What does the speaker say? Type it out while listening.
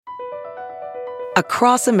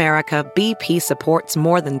Across America, BP supports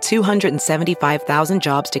more than 275,000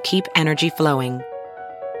 jobs to keep energy flowing.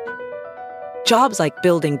 Jobs like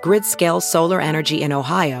building grid-scale solar energy in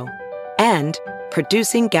Ohio and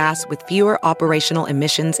producing gas with fewer operational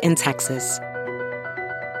emissions in Texas.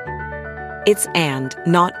 It's and,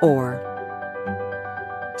 not or.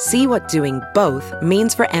 See what doing both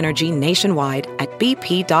means for energy nationwide at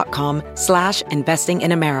bp.com/investing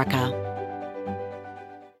in America.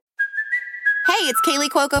 Hey, it's Kaylee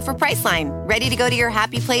Cuoco for Priceline. Ready to go to your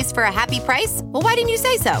happy place for a happy price? Well, why didn't you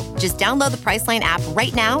say so? Just download the Priceline app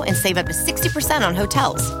right now and save up to 60% on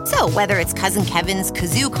hotels. So whether it's Cousin Kevin's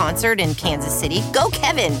Kazoo Concert in Kansas City, go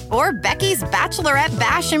Kevin, or Becky's Bachelorette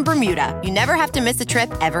Bash in Bermuda, you never have to miss a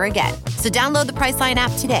trip ever again. So download the Priceline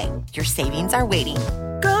app today. Your savings are waiting.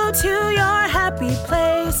 Go to your happy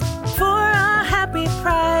place for a happy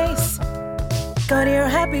price. Go to your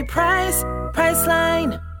happy price,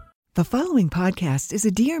 Priceline. The following podcast is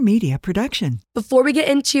a Dear Media production. Before we get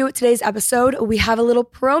into today's episode, we have a little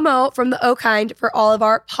promo from the O Kind for all of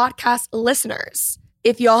our podcast listeners.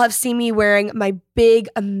 If y'all have seen me wearing my big,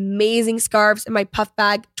 amazing scarves in my puff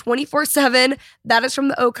bag 24/7, that is from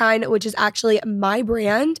the O Kind, which is actually my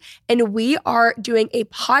brand. And we are doing a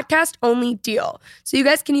podcast-only deal. So you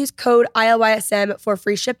guys can use code ILYSM for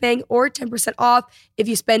free shipping or 10% off if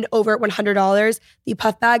you spend over $100. The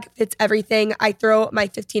puff bag fits everything. I throw my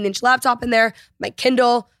 15-inch laptop in there, my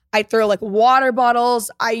Kindle. I throw like water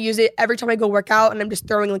bottles. I use it every time I go work out and I'm just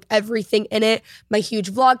throwing like everything in it. My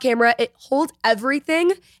huge vlog camera, it holds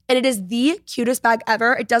everything and it is the cutest bag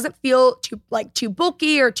ever. It doesn't feel too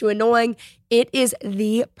bulky or too annoying. It is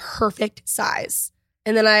the perfect size.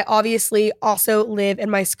 And then I obviously also live in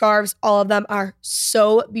my scarves. All of them are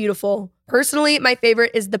so beautiful. Personally, my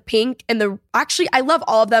favorite is the pink and actually I love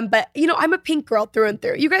all of them, but I'm a pink girl through and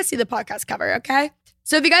through. You guys see the podcast cover, okay?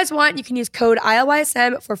 So if you guys want, you can use code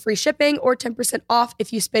ILYSM for free shipping or 10% off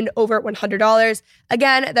if you spend over $100.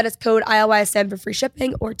 Again, that is code ILYSM for free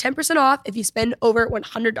shipping or 10% off if you spend over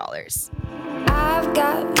 $100. I've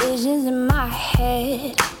got visions in my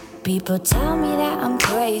head. People tell me that I'm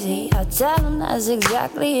crazy. I tell them that's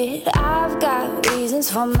exactly it. I've got reasons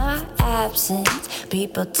for my absence.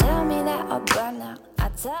 People tell me that I'll burn out. I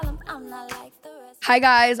tell them I'm not like the rest. Hi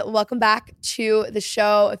guys, welcome back to the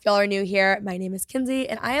show. If y'all are new here, my name is Kinsey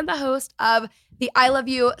and I am the host of the I Love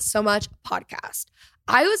You So Much podcast.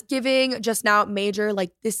 I was giving just now major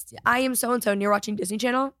like this, I am so-and-so and you're watching Disney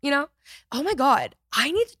Channel, Oh my God,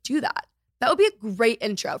 I need to do that. That would be a great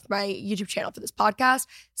intro for my YouTube channel for this podcast.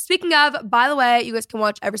 Speaking of, by the way, you guys can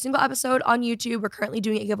watch every single episode on YouTube. We're currently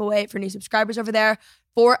doing a giveaway for new subscribers over there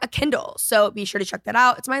for a Kindle. So be sure to check that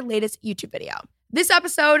out. It's my latest YouTube video. This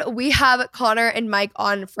episode, we have Connor and Mike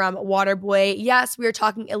on from Waterboy. Yes, we are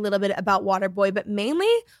talking a little bit about Waterboy, but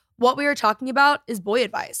mainly what we are talking about is boy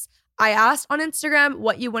advice. I asked on Instagram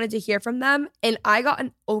what you wanted to hear from them, and I got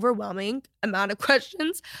an overwhelming amount of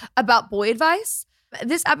questions about boy advice.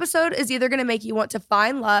 This episode is either going to make you want to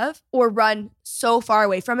find love or run so far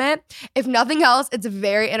away from it. If nothing else, it's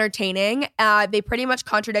very entertaining. They pretty much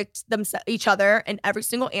contradict each other in every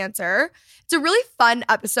single answer. It's a really fun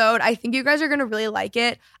episode. I think you guys are going to really like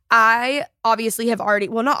it. I obviously have already,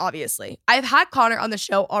 well, not obviously. I've had Connor on the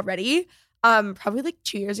show already, probably like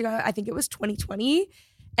 2 years ago. I think it was 2020.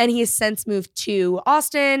 And he has since moved to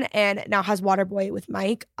Austin and now has Waterboy with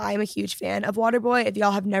Mike. I'm a huge fan of Waterboy. If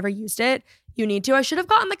y'all have never used it, you need to. I should have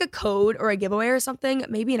gotten like a code or a giveaway or something,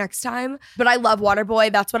 maybe next time. But I love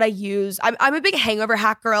Waterboy. That's what I use. I'm a big hangover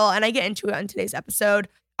hack girl, and I get into it on today's episode.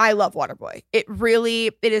 I love Waterboy. It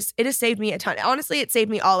has saved me a ton. Honestly, it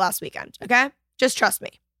saved me all last weekend, okay? Just trust me.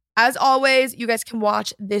 As always, you guys can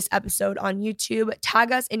watch this episode on YouTube.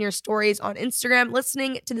 Tag us in your stories on Instagram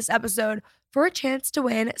listening to this episode for a chance to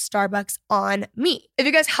win Starbucks on me. If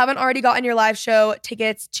you guys haven't already gotten your live show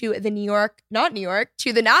tickets to the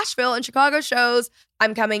to the Nashville and Chicago shows,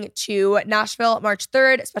 I'm coming to Nashville March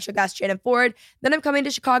 3rd, special guest Shannon Ford. Then I'm coming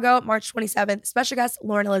to Chicago March 27th, special guest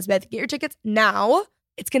Lauren Elizabeth. Get your tickets now.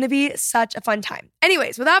 It's going to be such a fun time.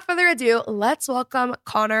 Anyways, without further ado, let's welcome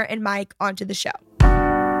Connor and Mike onto the show.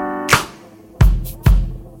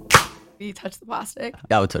 You touch the plastic?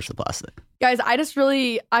 Yeah, I would touch the plastic. Guys, I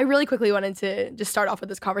really quickly wanted to just start off with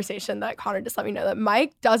this conversation that Connor just let me know that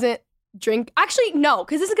Mike doesn't drink. Actually, no,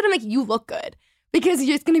 because this is going to make you look good. Because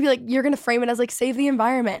it's going to be like, you're going to frame it as like, save the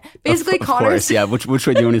environment. Basically, of course, yeah. Which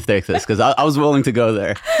way do you want to take this? Because I was willing to go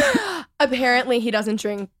there. Apparently, he doesn't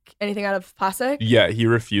drink anything out of plastic. Yeah, he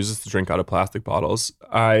refuses to drink out of plastic bottles.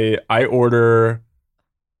 I order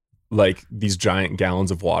like these giant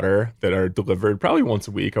gallons of water that are delivered probably once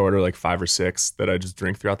a week. I order like 5 or 6 that I just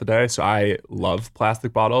drink throughout the day. So I love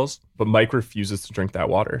plastic bottles, but Mike refuses to drink that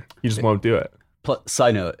water. He just won't do it.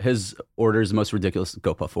 Side note, his order is the most ridiculous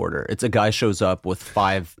GoPuff order. It's a guy shows up with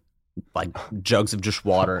 5 like jugs of just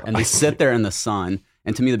water, and they sit there in the sun.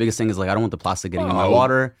 And to me, the biggest thing is like, I don't want the plastic getting in my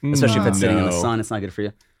water, especially if it's sitting in the sun. It's not good for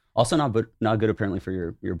you. Also not good apparently for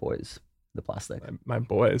your boys, the plastic. My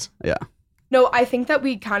boys. Yeah. No, I think that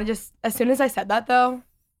we kind of just, as soon as I said that though,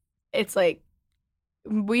 it's like,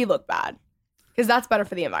 we look bad. Because that's better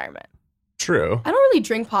for the environment. True. I don't really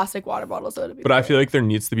drink plastic water bottles though. But I feel like there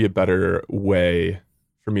needs to be a better way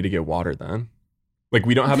for me to get water then. Like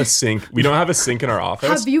we don't have a sink. We don't have a sink in our office.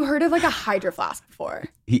 Have you heard of like a hydro flask before?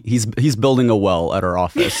 He's building a well at our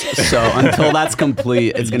office. So until that's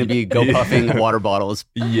complete, it's going to be GoPuffing water bottles.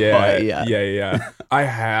 Yeah. I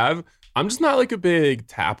have. I'm just not like a big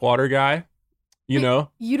tap water guy. You know?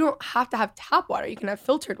 You don't have to have tap water. You can have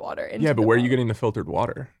filtered water. Yeah, but where are you getting the filtered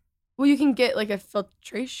water? Well, you can get like a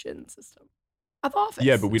filtration system at the office.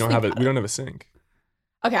 Yeah, but we don't have a sink.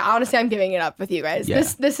 Okay, honestly, I'm giving it up with you guys. Yeah.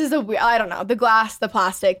 This is I don't know, the glass, the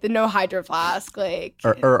plastic, the no hydro flask, like.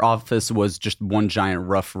 Our office was just one giant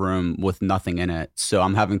rough room with nothing in it. So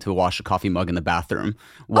I'm having to wash a coffee mug in the bathroom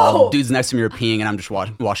while dudes next to me are peeing and I'm just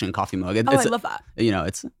washing a coffee mug. I love that. You know,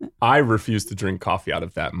 it's. I refuse to drink coffee out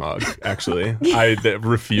of that mug, actually. I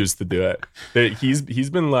refuse to do it.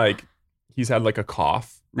 He's been like, he's had like a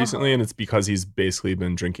cough recently, and it's because he's basically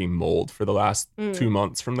been drinking mold for the last 2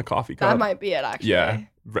 months from the coffee cup. That might be it, actually. Yeah.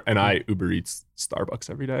 And I Uber Eats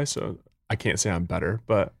Starbucks every day, so I can't say I'm better,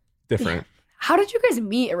 but different. How did you guys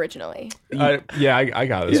meet originally? I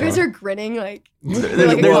got this. You guys one. are grinning like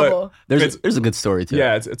There's a good story too.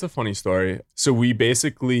 Yeah, it's a funny story. So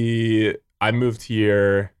I moved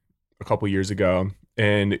here a couple years ago,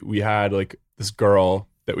 and we had like this girl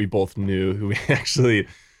that we both knew who we actually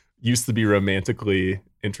used to be romantically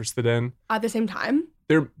interested in. At the same time?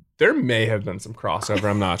 There may have been some crossover.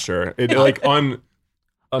 I'm not sure. It like uncertain.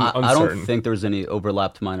 I don't think there was any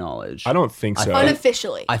overlap to my knowledge. I don't think so.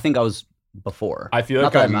 Unofficially. I think I was before. I feel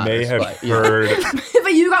like I may have heard.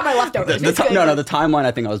 But you got my leftovers. The timeline.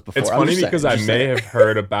 I think I was before. It's funny because I may have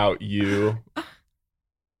heard about you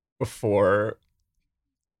before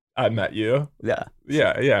I met you. Yeah.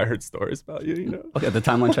 I heard stories about you. You know. Okay, the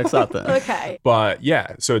timeline checks out then. Okay. But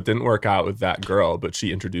yeah, so it didn't work out with that girl, but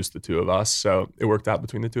she introduced the two of us, so it worked out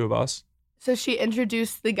between the two of us. So she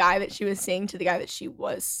introduced the guy that she was seeing to the guy that she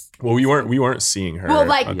was. Well, we weren't seeing her. Well,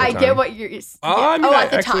 like I get what you're. At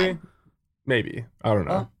the time. Maybe I don't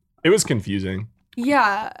know. It was confusing.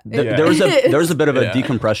 Yeah. There was a bit of a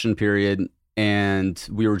decompression period, and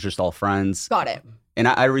we were just all friends. Got it. And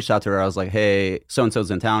I reached out to her. I was like, "Hey, so and so's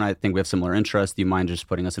in town. I think we have similar interests. Do you mind just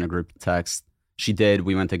putting us in a group text?" She did.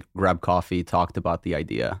 We went to grab coffee, talked about the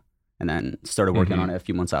idea, and then started working on it a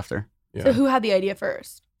few months after. Yeah. So who had the idea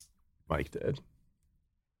first? Mike did.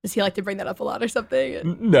 Does he like to bring that up a lot or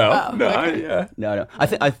something? No. No. I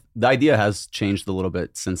think the idea has changed a little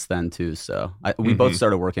bit since then too. So we both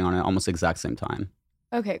started working on it almost exact same time.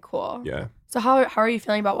 Okay, cool. Yeah. So how are you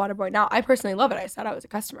feeling about Waterboy now? I personally love it. I said I was a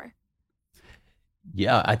customer.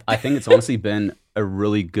 Yeah, I think it's honestly been a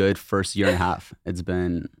really good first year and a half. It's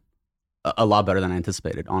been a lot better than I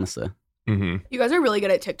anticipated, honestly. Mm-hmm. You guys are really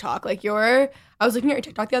good at TikTok. Like I was looking at your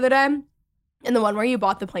TikTok the other day, and the one where you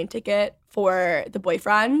bought the plane ticket for the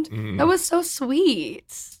boyfriend, that was so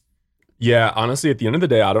sweet. Yeah, honestly, at the end of the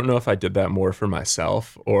day, I don't know if I did that more for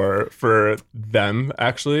myself or for them,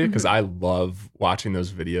 actually, because I love watching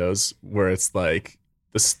those videos where it's like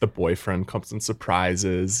the boyfriend comes and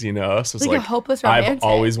surprises, you know? So it's like a hopeless romantic. I've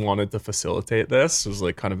always wanted to facilitate this. It was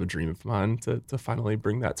like kind of a dream of mine to finally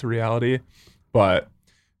bring that to reality. But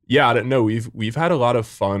yeah, I don't know. We've had a lot of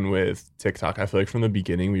fun with TikTok. I feel like from the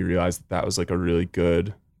beginning, we realized that was like a really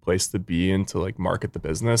good place to be and to like market the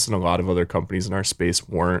business. And a lot of other companies in our space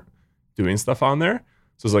weren't doing stuff on there.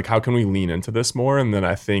 So it's like, how can we lean into this more? And then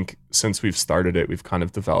I think since we've started it, we've kind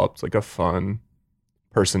of developed like a fun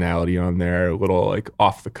personality on there, a little like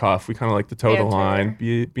off the cuff. We kind of like to toe the line,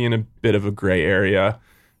 be in a bit of a gray area.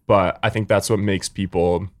 But I think that's what makes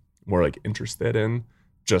people more like interested in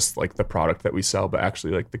just like the product that we sell, but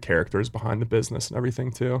actually like the characters behind the business and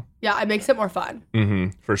everything too. Yeah, it makes it more fun.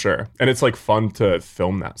 For sure. And it's like fun to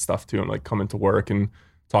film that stuff too and like come into work and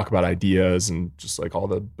talk about ideas and just like all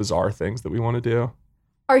the bizarre things that we want to do.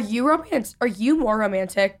 Are you more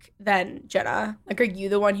romantic than Jenna? Like, are you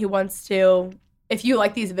the one who wants to if you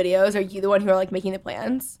like these videos, are you the one who are like making the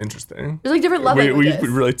plans? Interesting. There's like different levels. We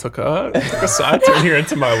really took a side turn here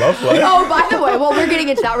into my love life. Oh, by the way, well, we're getting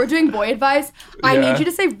into that. We're doing boy advice. I need you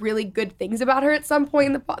to say really good things about her at some point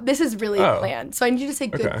in the This is really planned. So I need you to say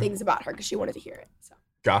good things about her because she wanted to hear it. So.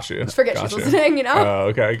 Got you. Just forget she's listening, you know? Oh,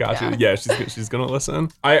 okay. Got you. Yeah, she's going to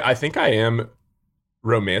listen. I think I am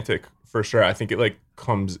romantic for sure. I think it like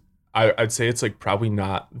comes, I'd say it's like probably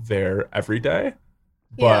not there every day.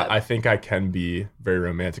 But I think I can be very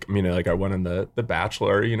romantic. I mean, like I went on the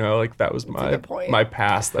Bachelor, you know, like that was my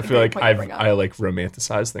past. I feel like I like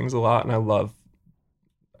romanticize things a lot, and I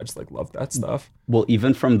just like love that stuff. Well,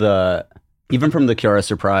 even from the Kiara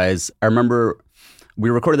surprise, I remember we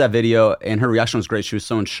recorded that video, and her reaction was great. She was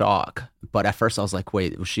so in shock. But at first, I was like,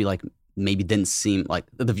 wait, was she like maybe didn't seem like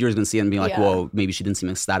the viewers gonna see it and be like, whoa, maybe she didn't seem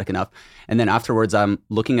ecstatic enough. And then afterwards, I'm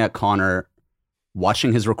looking at Connor,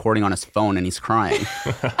 watching his recording on his phone, and he's crying.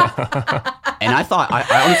 And I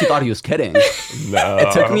honestly thought he was kidding. No,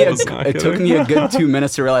 it took me a good 2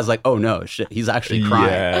 minutes to realize, like, oh no, shit, he's actually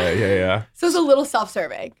crying. Yeah. So it's a little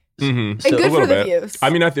self-serving. Mm-hmm. And good for the views. I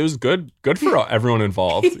mean, it was good for everyone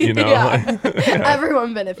involved, you know?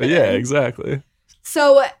 Everyone benefited. Yeah, exactly.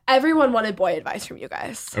 So everyone wanted boy advice from you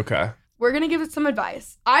guys. Okay. We're going to give it some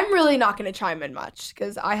advice. I'm really not going to chime in much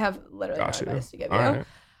because I have literally no advice to give you. Right.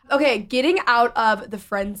 Okay, getting out of the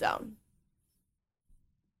friend zone.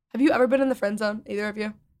 Have you ever been in the friend zone, either of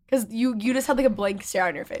you? Because you just had like a blank stare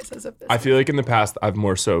on your face as if this. I feel like in the past I've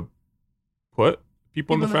more so put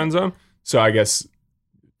people in the friend zone. So I guess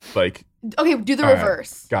like. Okay, do the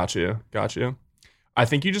reverse. Got you. I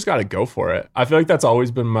think you just got to go for it. I feel like that's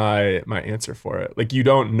always been my answer for it. Like you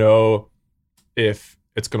don't know if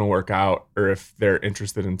it's going to work out or if they're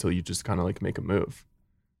interested until you just kind of like make a move.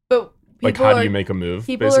 But like how do you make a move?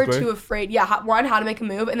 People basically? Are too afraid. Yeah, how to make a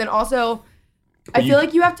move. And then also, I feel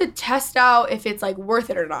like you have to test out if it's like worth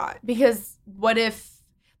it or not. Because what if,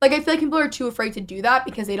 like I feel like people are too afraid to do that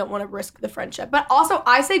because they don't want to risk the friendship. But also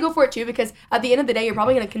I say go for it too because at the end of the day, you're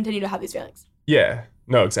probably going to continue to have these feelings. Yeah,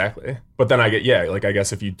 no, exactly. But then I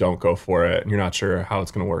guess if you don't go for it and you're not sure how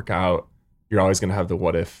it's going to work out, you're always going to have the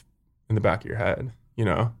what if in the back of your head, you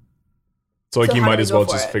know? So like you might as well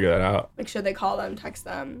just figure that out. Like should they call them, text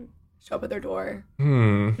them? Show up at their door,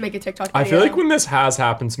 make a TikTok video. I feel like when this has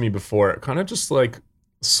happened to me before, it kind of just like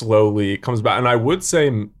slowly comes back. And I would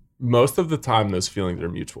say most of the time those feelings are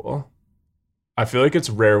mutual. I feel like it's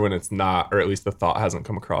rare when it's not, or at least the thought hasn't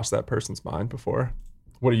come across that person's mind before.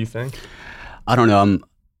 What do you think? I don't know. I'm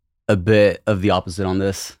a bit of the opposite on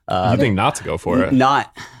this. You think not to go for it?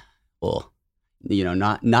 Not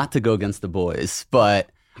to go against the boys, but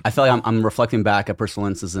I feel like I'm reflecting back at personal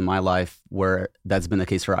instances in my life where that's been the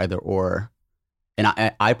case for either or. And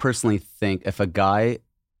I personally think if a guy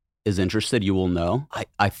is interested, you will know.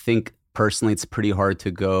 I think personally it's pretty hard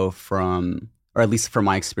to go from, or at least from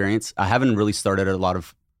my experience, I haven't really started a lot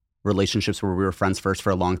of relationships where we were friends first for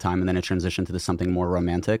a long time and then it transitioned to something more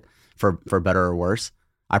romantic for better or worse.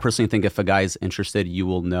 I personally think if a guy is interested, you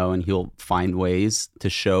will know and he'll find ways to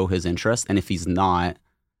show his interest. And if he's not,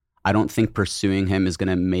 I don't think pursuing him is going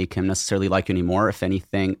to make him necessarily like you anymore. If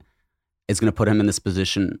anything, it's going to put him in this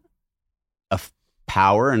position of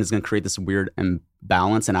power and it's going to create this weird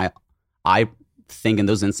imbalance. And I think in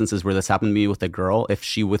those instances where this happened to me with a girl, if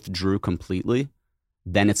she withdrew completely,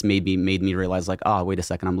 then it's maybe made me realize like, oh, wait a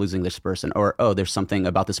second, I'm losing this person. Or, oh, there's something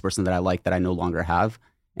about this person that I like that I no longer have.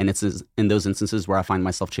 And it's in those instances where I find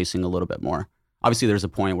myself chasing a little bit more. Obviously, there's a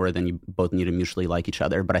point where then you both need to mutually like each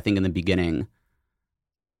other. But I think in the beginning,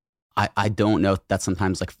 I don't know if that's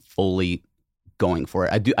sometimes like fully going for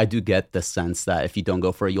it. I do get the sense that if you don't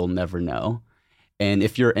go for it, you'll never know. And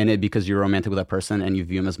if you're in it because you're romantic with that person and you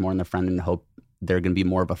view them as more than a friend and hope they're going to be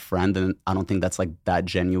more of a friend, then I don't think that's like that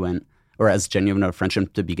genuine or as genuine a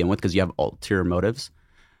friendship to begin with because you have ulterior motives.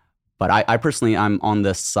 But I personally, I'm on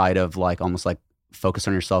the side of like almost like focus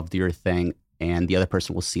on yourself, do your thing, and the other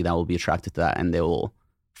person will see that, will be attracted to that, and they will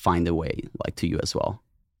find a way like to you as well.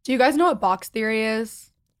 Do you guys know what box theory is?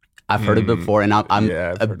 I've heard it before, and I'm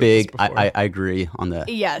a big. I agree on that.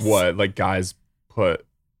 Yes. What, like guys put?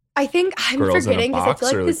 I think I'm girls forgetting in a because I box,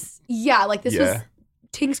 feel like this. Yeah, like this was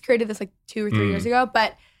Tinks created this like 2 or 3 years ago.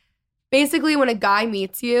 But basically, when a guy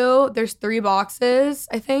meets you, there's 3 boxes,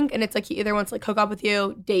 I think, and it's like he either wants to like hook up with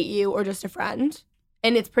you, date you, or just a friend,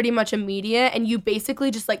 and it's pretty much immediate. And you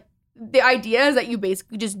basically just like the idea is that you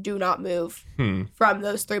basically just do not move from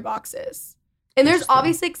those 3 boxes. And there's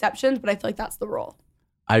obviously exceptions, but I feel like that's the rule.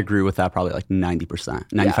 I agree with that probably like 90%,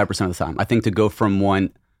 95% of the time. I think to go from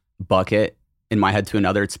one bucket in my head to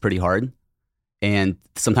another, it's pretty hard. And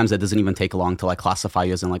sometimes that doesn't even take long to like classify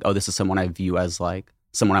you as in like, oh, this is someone I view as like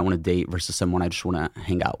someone I want to date versus someone I just want to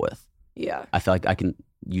hang out with. Yeah. I feel like I can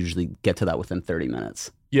usually get to that within 30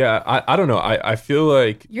 minutes. Yeah, I don't know. I feel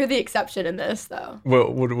like... You're the exception in this, though.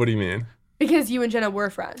 What do you mean? Because you and Jenna were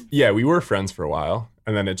friends. Yeah, we were friends for a while,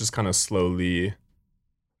 and then it just kind of slowly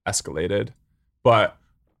escalated. But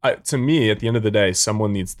to me, at the end of the day,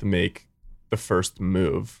 someone needs to make the first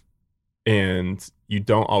move, and you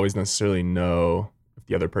don't always necessarily know if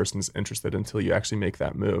the other person is interested until you actually make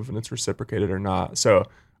that move, and it's reciprocated or not. So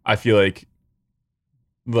I feel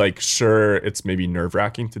like sure, it's maybe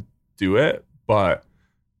nerve-wracking to do it, but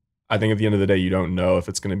I think at the end of the day, you don't know if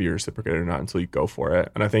it's going to be reciprocated or not until you go for it.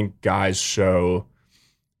 And I think guys show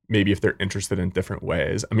maybe if they're interested in different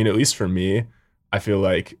ways. I mean, at least for me, I feel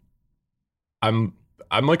like I'm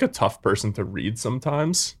like a tough person to read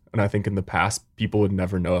sometimes. And I think in the past, people would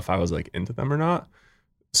never know if I was like into them or not.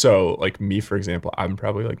 So like me, for example, I'm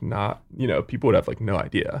probably like not, people would have like no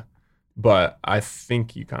idea. But I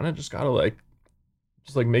think you kind of just got to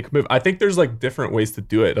just make a move. I think there's like different ways to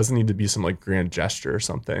do it. It doesn't need to be some like grand gesture or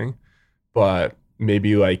something, but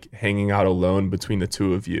maybe like hanging out alone between the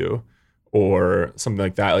two of you or something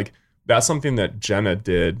like that. Like that's something that Jenna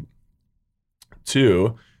did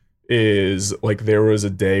too, is like there was a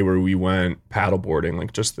day where we went paddleboarding,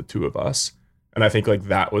 like just the two of us. And I think like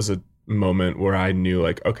that was a moment where I knew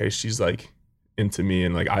like, okay, she's like into me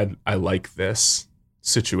and like I like this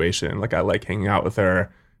situation. Like I like hanging out with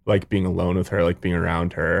her, like being alone with her, like being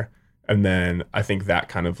around her. And then I think that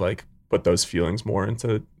kind of like put those feelings more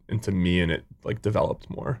into me, and it like developed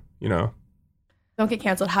more, Don't get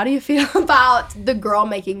canceled. How do you feel about the girl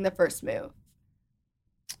making the first move?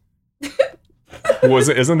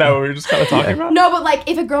 Isn't that what we were just kind of talking about? No, but like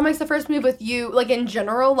if a girl makes the first move with you, like in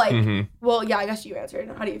general, like, well, yeah, I guess you answered.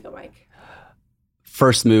 How do you feel, Mike?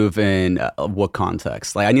 First move in what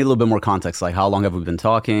context? Like I need a little bit more context. Like how long have we been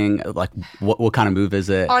talking? Like what kind of move is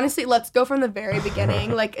it? Honestly, let's go from the very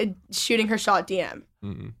beginning, like shooting her shot DM.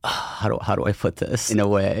 How do I put this in a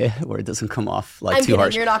way where it doesn't come off like I'm too kidding.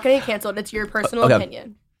 harsh? You're not going to get canceled. It's your personal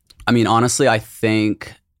opinion. I mean, honestly, I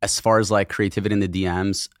think as far as like creativity in the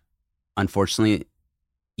DMs, unfortunately,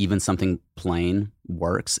 even something plain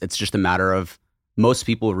works. It's just a matter of most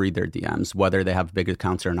people read their DMs, whether they have big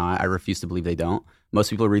accounts or not. I refuse to believe they don't. Most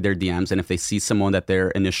people read their DMs, and if they see someone that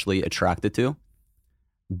they're initially attracted to,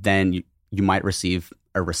 then you might receive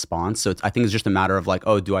a response. So I think it's just a matter of like,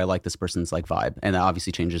 oh, do I like this person's like vibe? And that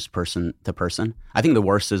obviously changes person to person. I think the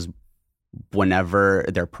worst is whenever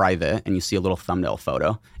they're private and you see a little thumbnail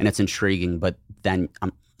photo and it's intriguing, but then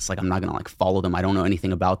it's like I'm not gonna like follow them. I don't know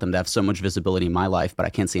anything about them. They have so much visibility in my life, but I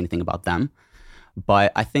can't say anything about them.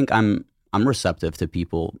 But I think I'm receptive to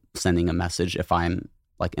people sending a message. If I'm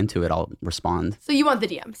like into it, I'll respond. So you want the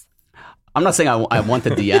DMs? I'm not saying I want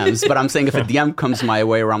the DMs, but I'm saying if a DM comes my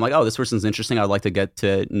way where I'm like, oh, this person's interesting, I'd like to get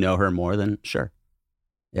to know her more, then sure.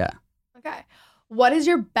 Yeah. Okay. What is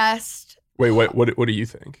your best... Wait, what do you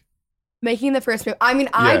think? Making the first move. I mean,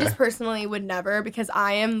 I just personally would never, because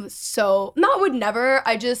I am so... Not would never,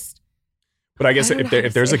 I just... But I guess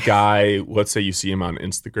if there's a guy, let's say you see him on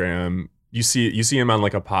Instagram, you see him on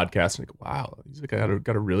like a podcast, and like, wow, he's like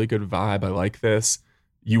got a really good vibe. I like this.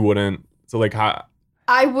 You wouldn't... So like how...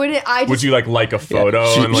 I wouldn't. Would you like a photo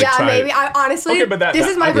and like try maybe. I honestly, okay, but this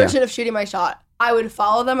is my version of shooting my shot. I would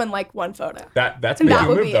follow them and like one photo. That's making a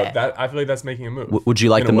move though. I feel like that's making a move. Would you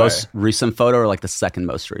like the most recent photo or like the second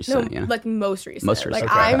most recent? No, like most recent. Most recent.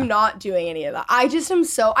 Like okay. I'm not doing any of that. I just am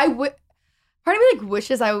so. I would. Part of me like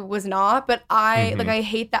wishes I was not, but I like I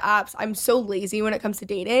hate the apps. I'm so lazy when it comes to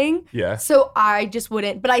dating. Yeah. So I just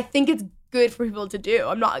wouldn't. But I think it's good for people to do.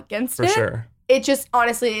 I'm not against it. For sure. It just,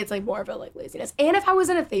 honestly, it's like more of a like laziness. And if I was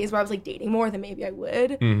in a phase where I was like dating more, then maybe I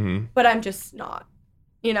would. But I'm just not,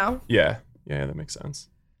 Yeah, that makes sense.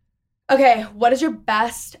 Okay, what is your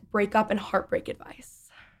best breakup and heartbreak advice?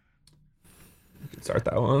 You can start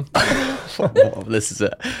that one. Well, this is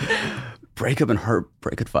a breakup and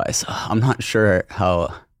heartbreak advice. I'm not sure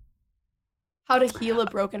how to heal a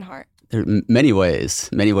broken heart. There are many ways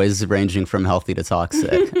ranging from healthy to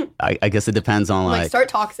toxic. I guess it depends on like start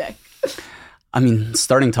toxic. I mean,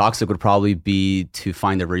 starting toxic would probably be to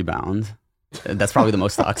find a rebound. That's probably the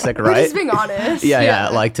most toxic, right? We're just being honest. Yeah.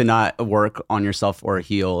 Like to not work on yourself or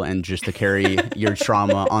heal and just to carry your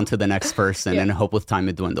trauma onto the next person and hope with time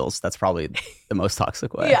it dwindles. That's probably the most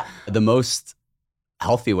toxic way. Yeah. The most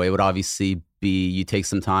healthy way would obviously be you take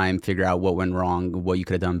some time, figure out what went wrong, what you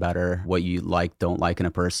could have done better, what you like, don't like in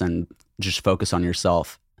a person. Just focus on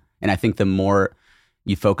yourself. And I think the more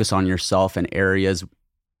you focus on yourself and areas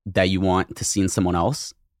that you want to see in someone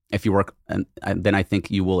else, if you work, then I think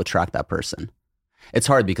you will attract that person. It's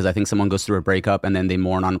hard because I think someone goes through a breakup and then they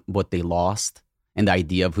mourn on what they lost. and the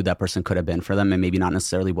idea of who that person could have been for them and maybe not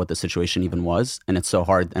necessarily what the situation even was. And it's so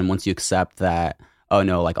hard. And once you accept that, oh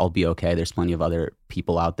no, like I'll be okay. There's plenty of other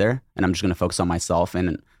people out there and I'm just going to focus on myself.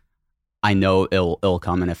 And I know it'll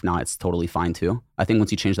come. And if not, it's totally fine too. I think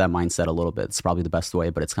once you change that mindset a little bit, it's probably the best way,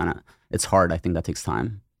 but it's hard. I think that takes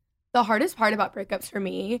time. The hardest part about breakups for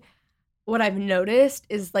me, what I've noticed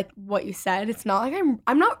is like what you said. It's not like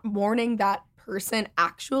I'm not mourning that person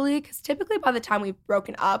actually, because typically by the time we've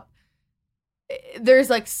broken up, there's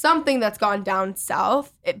like something that's gone down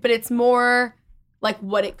south, but it's more like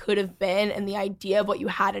what it could have been and the idea of what you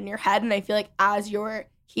had in your head. And I feel like as you're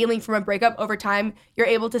healing from a breakup over time, you're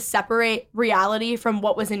able to separate reality from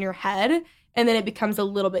what was in your head, and then it becomes a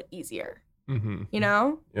little bit easier. You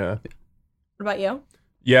know? Yeah. What about you?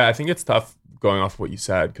 Yeah, I think it's tough going off what you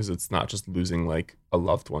said, because it's not just losing like a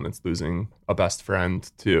loved one, it's losing a best friend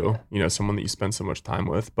too, you know, someone that you spend so much time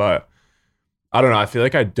with. But I don't know, I feel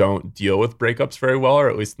like I don't deal with breakups very well, or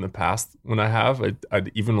at least in the past when I have.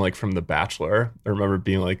 I'd even like from The Bachelor, I remember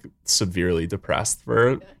being like severely depressed for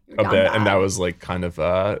a bit, and that was like kind of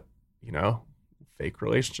a, you know, fake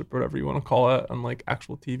relationship or whatever you want to call it on like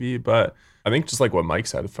actual TV. But I think just like what Mike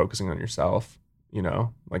said, focusing on yourself, you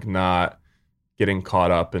know, like not getting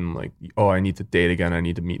caught up in like, oh, I need to date again, I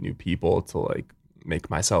need to meet new people to like make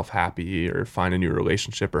myself happy or find a new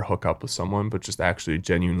relationship or hook up with someone, but just actually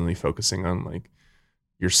genuinely focusing on like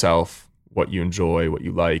yourself, what you enjoy, what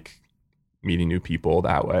you like, meeting new people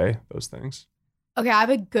that way, those things. Okay, I have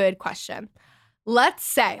a good question. Let's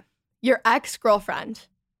say your ex-girlfriend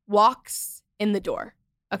walks in the door,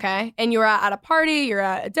 okay? And you're at a party, you're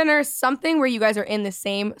at a dinner, something where you guys are in the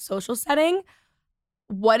same social setting.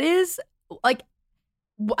 What is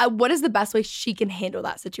the best way she can handle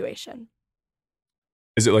that situation?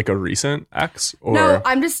 Is it like a recent ex? Or No,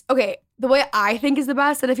 I'm just, okay, the way I think is the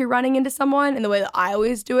best, that if you're running into someone, and the way that I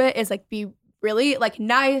always do it is like be really like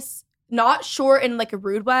nice, not short in like a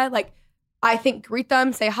rude way. Like I think greet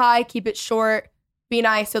them, say hi, keep it short, be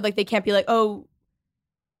nice, so like they can't be like, oh,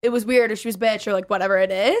 it was weird or she was bitch or like whatever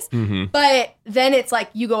it is. But then it's like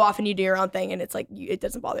you go off and you do your own thing, and it's like it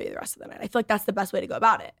doesn't bother you the rest of the night. I feel like that's the best way to go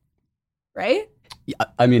about it. Right? Yeah,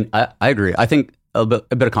 I mean, I agree. I think a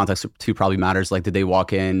bit of context too probably matters. Like, did they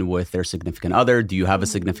walk in with their significant other? Do you have a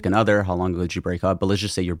significant other? How long ago did you break up? But let's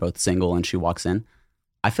just say you're both single and she walks in.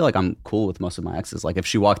 I feel like I'm cool with most of my exes. Like, if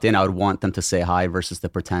she walked in, I would want them to say hi versus to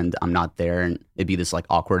pretend I'm not there and it'd be this like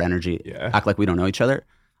awkward energy. Yeah. Act like we don't know each other.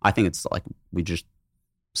 I think it's like we just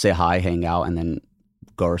say hi, hang out, and then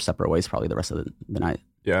go our separate ways probably the rest of the night.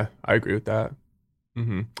 Yeah, I agree with that.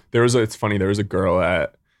 It's funny, there was a girl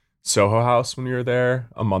at Soho House when we were there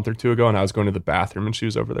a month or two ago, and I was going to the bathroom and she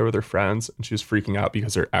was over there with her friends, and she was freaking out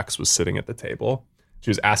because her ex was sitting at the table.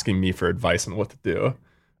 She was asking me for advice on what to do.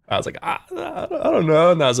 I was like, I don't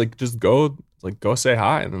know. And I was like, just go say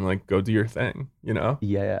hi and then like go do your thing, you know?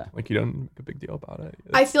 Yeah. Like you don't make a big deal about it.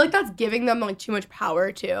 I feel like that's giving them like too much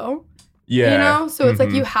power too. Yeah. You know? So it's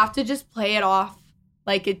like you have to just play it off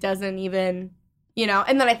like it doesn't even, you know?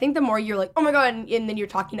 And then I think the more you're like, oh my God, and then you're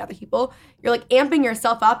talking to other people, you're like amping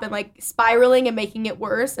yourself up and like spiraling and making it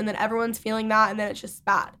worse. And then everyone's feeling that, and then it's just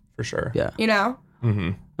bad. For sure. Yeah. You know? I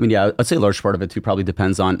mean, yeah, I'd say a large part of it too probably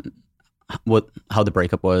depends on how the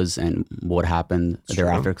breakup was and what happened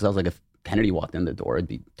thereafter. Because I was like, if Kennedy walked in the door, it'd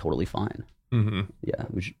be totally fine. Yeah.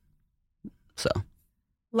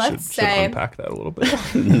 Let's should say unpack that a little bit.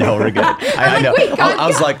 No, we're good. I know. Wait, God, I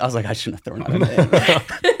was like, I shouldn't have thrown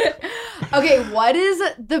that in. Okay, what is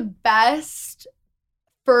the best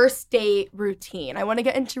first date routine? I want to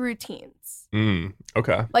get into routines.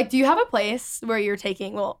 Okay. Like, do you have a place where you're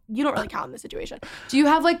taking, well, you don't really count in this situation. Do you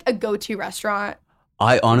have like a go-to restaurant?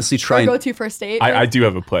 I honestly try or go-to first date? I do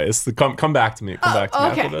have a place. Come back to me. Come back to me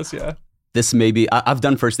okay. after this, yeah. This may be, I've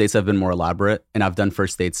done first dates that have been more elaborate, and I've done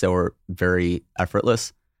first dates that were very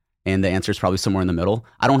effortless. And the answer is probably somewhere in the middle.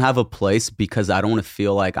 I don't have a place because I don't want to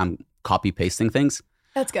feel like I'm copy pasting things.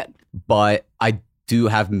 That's good. But I do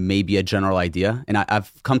have maybe a general idea. And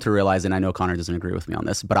I've come to realize, and I know Connor doesn't agree with me on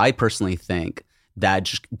this, but I personally think that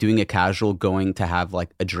just doing a casual, going to have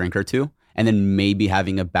like a drink or two, and then maybe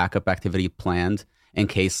having a backup activity planned in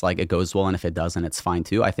case like it goes well, and if it doesn't, it's fine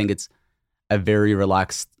too. I think it's a very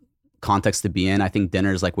relaxed context to be in. I think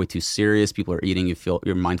dinner is like way too serious. People are eating.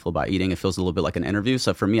 You're mindful about eating. It feels a little bit like an interview.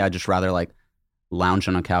 So for me, I'd just rather like lounge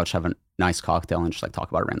on a couch, have a nice cocktail, and just like talk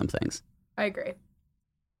about random things. I agree.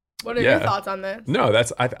 What are your thoughts on this? No,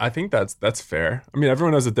 I think that's fair. I mean,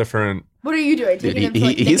 everyone has a different. What are you doing? Taking him to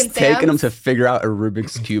like He's taking him to figure out a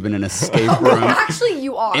Rubik's Cube in an escape room. Actually,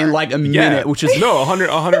 you are. In like a minute, which is no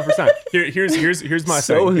 100%. Here's my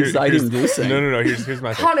so thing. anxiety-inducing. No. Here's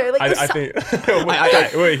my thing. Connor, like I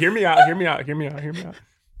think. Wait, hear me out.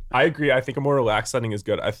 I agree. I think a more relaxed setting is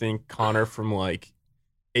good. I think Connor from like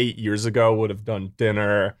 8 years ago would have done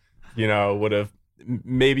dinner. Would have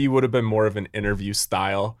been more of an interview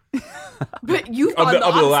style. But you've of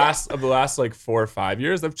the last like 4 or 5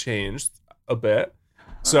 years, I've changed a bit.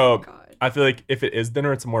 So I feel like if it is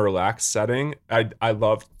dinner, it's a more relaxed setting. I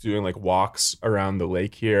love doing like walks around the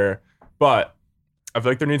lake here, but I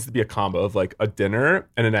feel like there needs to be a combo of like a dinner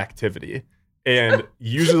and an activity. And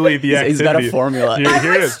usually the activity, he's got a formula.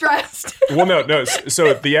 Here it is. Stressed. Well, no.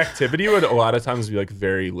 So the activity would a lot of times be like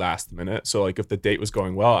very last minute. So like if the date was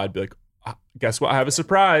going well, I'd be like, guess what? I have a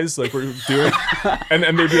surprise. Like we're doing, and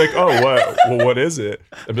they'd be like, oh, what? Well, what is it?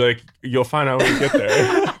 I'd be like, you'll find out when we get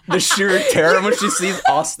there. The sheer terror when she sees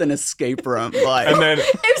Austin escape room. Like, and then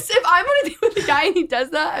if I'm on a date with a guy and he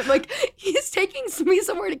does that, I'm like, he's taking me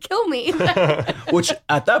somewhere to kill me. which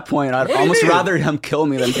at that point, I'd almost rather him kill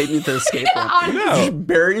me than take me to the escape room. No. Just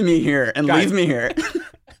bury me here and leave me here.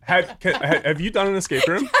 Have you done an escape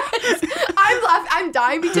room? I'm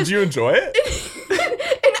dying because did you enjoy it?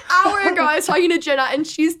 An hour ago, I was talking to Jenna, and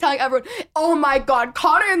she's telling everyone, "Oh my God,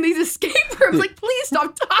 Connor in these escape rooms! Like, please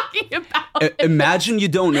stop talking about it." Imagine you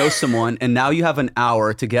don't know someone, and now you have an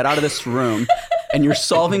hour to get out of this room, and you're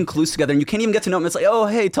solving clues together, and you can't even get to know them. It's like, oh,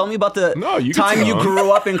 hey, tell me about the time you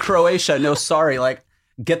grew up in Croatia. No, sorry, like.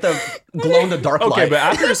 Get the glow in the dark light. Okay, but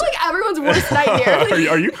after it's like everyone's worst nightmare.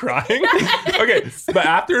 Are you crying? Okay, but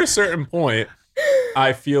after a certain point,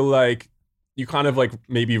 I feel like you kind of like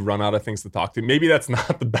maybe run out of things to talk to. Maybe that's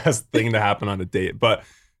not the best thing to happen on a date, but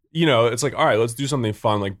it's like, all right, let's do something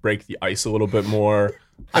fun, like break the ice a little bit more.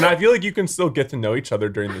 And I feel like you can still get to know each other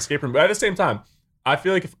during the escape room. But at the same time, I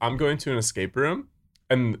feel like if I'm going to an escape room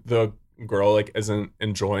and the girl like isn't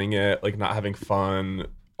enjoying it, like not having fun,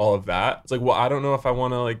 all of that, it's like, well, I don't know if I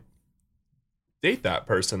want to like date that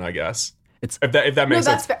person, I guess. If that makes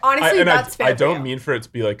sense. Fair. Honestly, that's fair. I don't mean for it to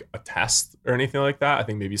be like a test or anything like that. I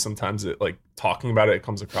think maybe sometimes it like talking about it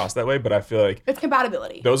comes across that way, but I feel like it's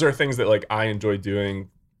compatibility. Those are things that like I enjoy doing.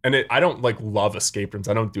 And I don't like love escape rooms.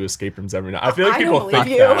 I don't do escape rooms every night. I feel like people think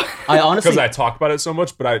that. I honestly, because I talk about it so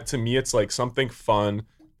much, but to me, it's like something fun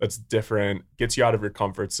that's different, gets you out of your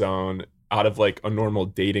comfort zone, out of like a normal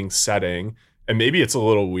dating setting. And maybe it's a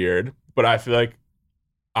little weird, but I feel like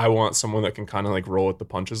I want someone that can kind of like roll with the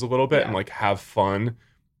punches a little bit and like have fun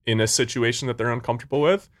in a situation that they're uncomfortable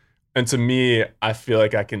with. And to me, I feel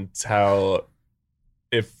like I can tell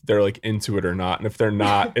if they're like into it or not. And if they're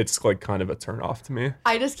not, it's like kind of a turn off to me.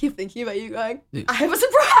 I just keep thinking about you going, I have a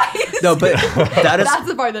surprise. No, but that's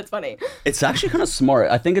the part that's funny. It's actually kind of smart.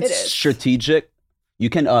 I think it's strategic. You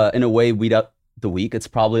can, in a way, weed up the week. It's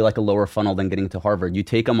probably like a lower funnel than getting to Harvard. You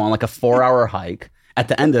take them on like a 4-hour hike. At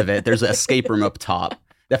the end of it, there's an escape room up top.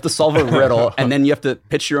 You have to solve a riddle, and then you have to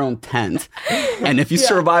pitch your own tent. And if you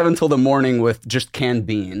survive until the morning with just canned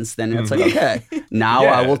beans, then it's like, okay, now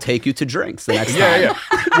I will take you to drinks the next time. Yeah.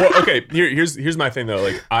 Well, okay, here's my thing though.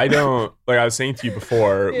 Like I don't, like I was saying to you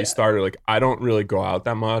before we started, like I don't really go out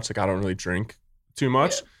that much. Like I don't really drink too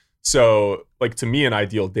much. Yeah. So like to me, an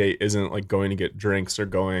ideal date isn't like going to get drinks or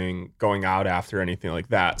going out after anything like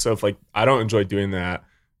that. So if like I don't enjoy doing that,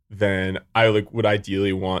 then I like would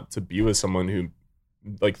ideally want to be with someone who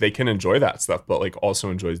like they can enjoy that stuff, but like also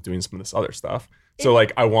enjoys doing some of this other stuff. So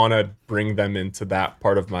like I want to bring them into that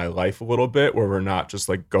part of my life a little bit where we're not just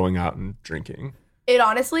like going out and drinking. It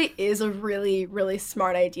honestly is a really, really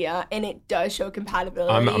smart idea, and it does show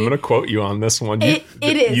compatibility. I'm going to quote you on this one. It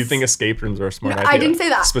is. You think escape rooms are a smart idea? I didn't say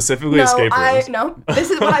that. Specifically escape rooms.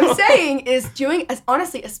 This is what I'm saying is doing,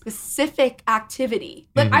 honestly, a specific activity.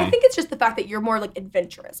 Like, I think it's just the fact that you're more, like,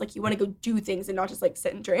 adventurous. Like, you want to go do things and not just, like,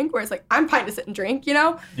 sit and drink, whereas, like, I'm fine to sit and drink, you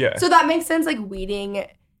know? Yeah. So that makes sense, like, weeding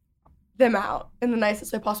them out in the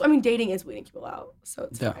nicest way possible. I mean, dating is weeding people out, so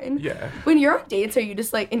it's fine. Yeah. When you're on dates, are you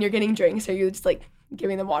just, like, and you're getting drinks, are you just, like,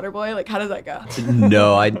 giving the Waterboy? Like, how does that go?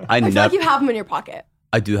 No, I feel like you have them in your pocket.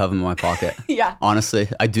 I do have them in my pocket. Yeah. Honestly,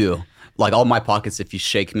 I do. Like all my pockets, if you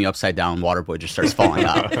shake me upside down, Waterboy just starts falling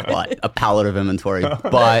out. Like a pallet of inventory.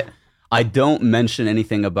 But I don't mention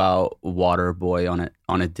anything about Waterboy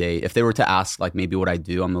on a date. If they were to ask, like, maybe what I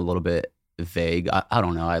do, I'm a little bit vague. I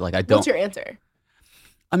don't know. I don't. What's your answer?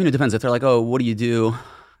 I mean, it depends. If they're like, oh, what do you do?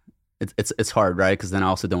 It's hard, right? Because then I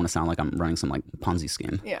also don't want to sound like I'm running some like Ponzi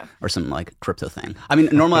scheme or some like crypto thing. I mean,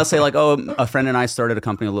 normally I'll say like, oh, a friend and I started a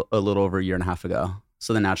company a little over a year and a half ago.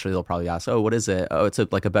 So then naturally they'll probably ask, oh, what is it? Oh, it's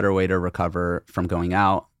like a better way to recover from going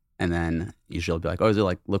out. And then usually I'll be like, oh, is it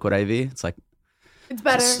like liquid IV? It's like, It's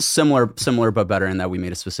better. similar, but better in that we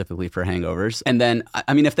made it specifically for hangovers. And then,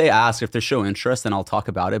 I mean, if they ask, if they show interest, then I'll talk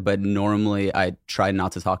about it. But normally I try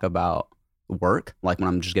not to talk about work. Like when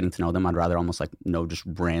I'm just getting to know them, I'd rather almost like know just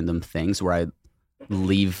random things where I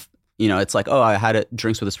leave, it's like, oh, I had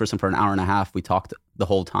drinks with this person for an hour and a half. We talked the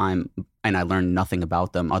whole time and I learned nothing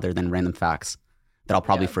about them other than random facts that I'll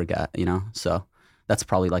probably forget, So that's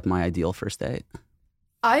probably like my ideal first date.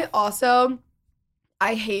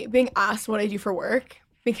 I hate being asked what I do for work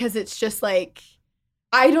because it's just like,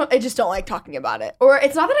 I just don't like talking about it. Or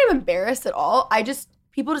it's not that I'm embarrassed at all.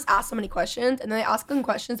 People just ask so many questions and then they ask them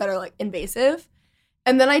questions that are like invasive.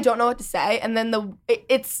 And then I don't know what to say. And then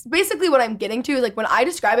it's basically what I'm getting to is like when I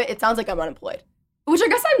describe it, it sounds like I'm unemployed, which I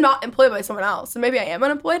guess I'm not employed by someone else. So maybe I am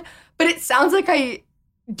unemployed, but it sounds like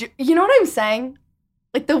you know what I'm saying?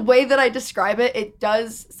 Like the way that I describe it, it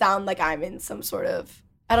does sound like I'm in some sort of,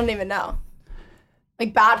 I don't even know,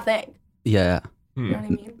 like bad thing. Yeah. You know what I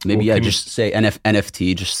mean? Maybe just say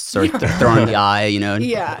NFT, just start throwing the eye,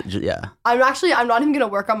 Yeah. Yeah. I'm not even going to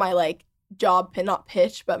work on my like job, not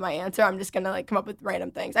pitch, but my answer. I'm just going to like come up with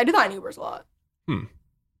random things. I do that in Ubers a lot.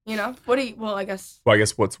 I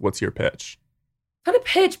guess what's your pitch? Kind of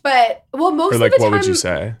pitch, but most or like of the time. What would you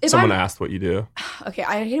say? Someone asked what you do. Okay,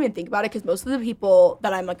 I didn't even think about it because most of the people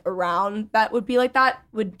that I'm like around that would be like that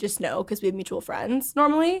would just know because we have mutual friends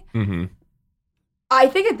normally. Mm-hmm. I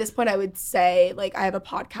think at this point I would say like I have a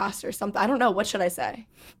podcast or something. I don't know. What should I say?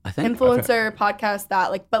 I think influencer podcast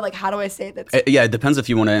that like, but like how do I say that? Yeah, it depends if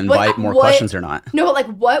you want to invite more questions or not. No, but like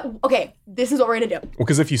what? Okay, this is what we're gonna do. Well,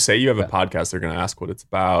 because if you say you have a podcast, they're gonna ask what it's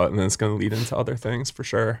about, and then it's gonna lead into other things for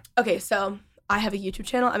sure. Okay, so I have a YouTube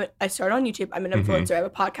channel. I started on YouTube. I'm an influencer. I have a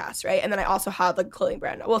podcast, right? And then I also have like a clothing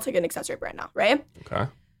brand. Well, it's like an accessory brand now, right? Okay.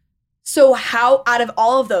 So how, out of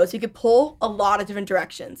all of those, you could pull a lot of different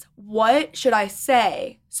directions. What should I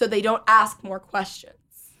say so they don't ask more questions?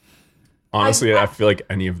 Honestly, I feel like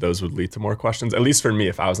any of those would lead to more questions, at least for me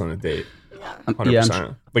if I was on a date. Yeah.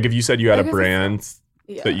 100%. Like if you said you had a brand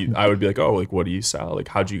Yeah. that I would be like, oh, like what do you sell? Like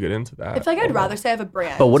how'd you get into that? I feel like I'd rather say I have a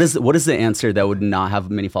brand. But what is the answer that would not have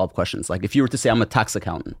many follow-up questions? Like if you were to say I'm a tax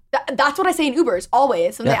accountant. That's what I say in Ubers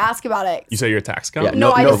always when they ask about it. You say you're a tax accountant? Yeah,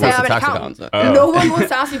 No, I just say what's I'm a an tax accountant. accountant? No one wants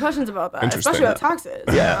to ask me questions about that, Interesting. especially about taxes.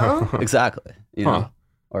 Yeah, You know? exactly. Huh.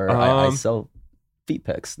 Or I sell feet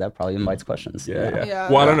pics. That probably invites questions. Yeah.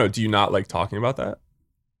 Well, I don't know. Do you not like talking about that?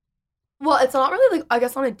 Well, it's not really like, I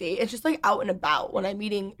guess on a date. It's just like out and about when I'm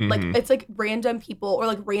meeting, like it's like random people or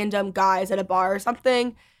like random guys at a bar or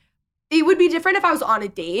something. It would be different if I was on a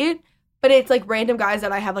date, but it's like random guys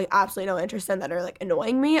that I have like absolutely no interest in that are like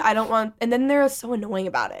annoying me. I don't want, and then they're so annoying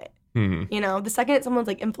about it. Mm-hmm. You know, the second someone's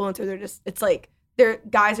like influencer, they're just, it's like, their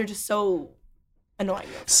guys are just so annoying.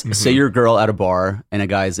 Say you're a girl at a bar and a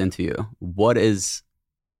guy's into you. What is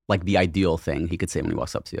like the ideal thing he could say when he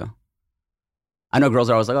walks up to you? I know girls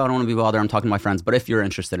are always like, oh, I don't want to be bothered. I'm talking to my friends. But if you're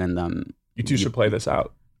interested in them, you two should play this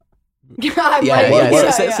out.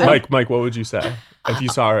 Mike, what would you say if you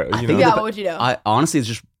saw her? What would you do? Honestly, it's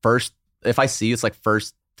just first. If I see, it's like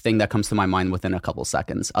first thing that comes to my mind within a couple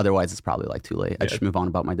seconds. Otherwise, it's probably like too late. I just move on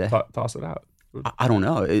about my day. Toss it out. I don't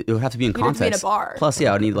know. It would have to be in context. Have to be in a bar. Plus, I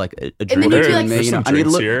would need like a then drink. you'd be like, I need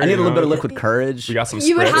a little bit of liquid courage. We got some.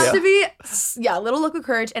 You would have to be, a little liquid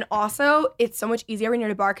courage, and also it's so much easier when you're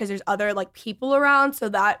at a bar because there's other like people around, so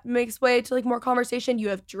that makes way to like more conversation. You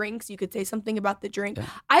have drinks. You could say something about the drink. Yeah.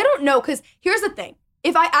 I don't know, because here's the thing: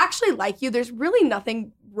 if I actually like you, there's really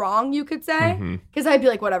nothing wrong you could say, because I'd be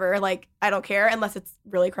like, whatever, like I don't care unless it's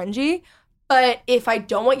really cringy. But if I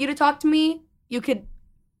don't want you to talk to me, you could.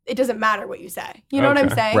 It doesn't matter what you say. You know what I'm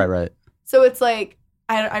saying? Right. So it's like,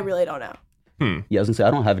 I really don't know. Yeah, I was gonna say I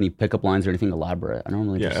don't have any pickup lines or anything elaborate. I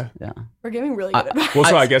normally just We're giving really good advice. Well,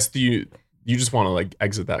 so I guess you just want to like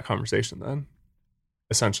exit that conversation then,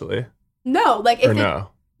 essentially. No, like if no,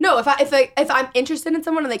 if I'm interested in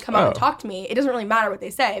someone and they come out and talk to me, it doesn't really matter what they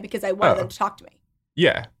say because I want them to talk to me.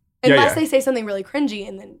 Yeah. Unless they say something really cringy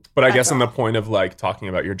and then. But I guess in the point of like talking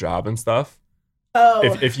about your job and stuff. Oh.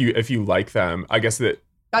 If you like them, I guess that.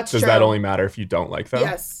 That's Does true. that only matter if you don't like them?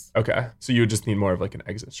 Yes. Okay. So you would just need more of like an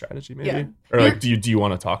exit strategy, maybe? Yeah. Or like, do you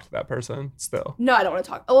want to talk to that person still? No, I don't want to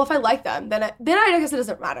talk. Well, if I like them, then I guess it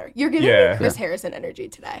doesn't matter. You're giving me Chris Harrison energy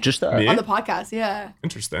today. Just Me? On the podcast, yeah.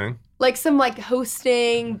 Interesting. Like some like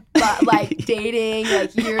hosting, but like dating.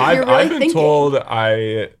 Like you're really I've been thinking. told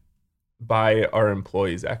by our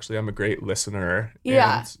employees, actually, I'm a great listener.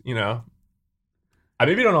 Yeah. And, I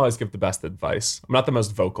maybe don't always give the best advice. I'm not the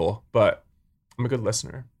most vocal, but I'm a good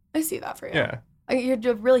listener. I see that for you. Yeah.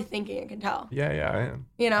 You're really thinking, I can tell. Yeah, I am.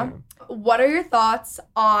 You know? I am. What are your thoughts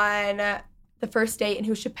on the first date and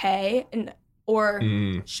who should pay? Or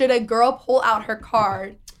should a girl pull out her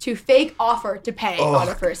card to fake offer to pay on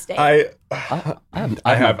a first date?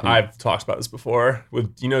 I've talked about this before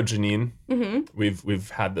with Janine. Mm-hmm. We've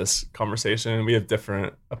had this conversation. We have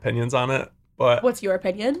different opinions on it, but what's your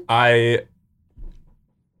opinion? Okay,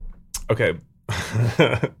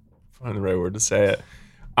 find the right word to say it.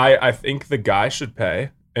 I think the guy should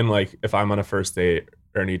pay, and like if I'm on a first date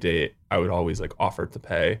or any date, I would always like offer to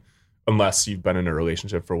pay, unless you've been in a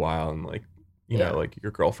relationship for a while and like you know like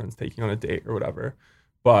your girlfriend's taking on a date or whatever.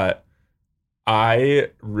 But I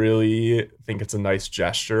really think it's a nice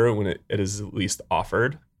gesture when it is at least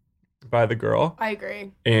offered by the girl. I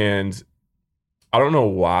agree. And I don't know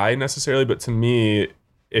why necessarily, but to me,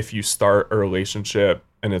 if you start a relationship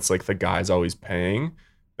and it's like the guy's always paying,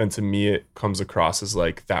 then to me it comes across as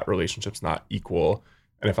like that relationship's not equal.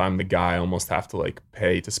 And if I'm the guy, I almost have to like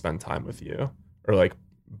pay to spend time with you or like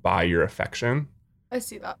buy your affection. I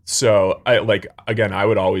see that. So I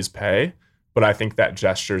would always pay. But I think that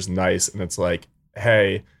gesture is nice, and it's like,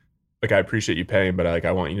 hey, like I appreciate you paying, but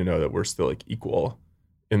I want you to know that we're still like equal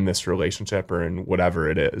in this relationship or in whatever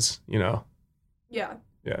it is, you know? Yeah.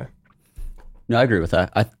 Yeah. No, I agree with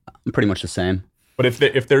that. I'm pretty much the same. But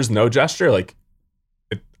if there's no gesture, like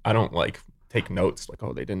I don't like take notes like,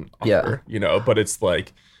 oh, they didn't offer, you know? But it's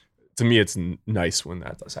like, to me, it's nice when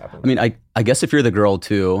that does happen. I mean, I guess if you're the girl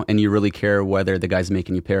too, and you really care whether the guy's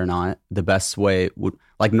making you pay or not, the best way would,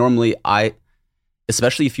 like normally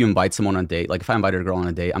especially if you invite someone on a date, like if I invited a girl on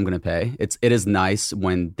a date, I'm going to pay. It is nice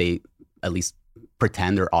when they at least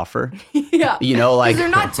pretend or offer. Yeah. You know, like they're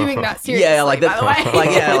not doing that seriously. Yeah, like that. By the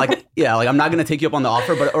way. Like I'm not going to take you up on the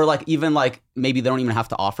offer, but or like even like maybe they don't even have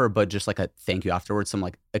to offer, but just like a thank you afterwards, some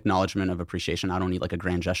like acknowledgement of appreciation. I don't need like a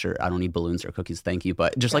grand gesture. I don't need balloons or cookies. Thank you,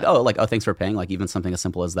 but just like oh thanks for paying. Like even something as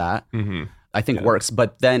simple as that, I think works.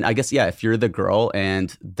 But then I guess if you're the girl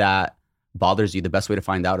and that bothers you, the best way to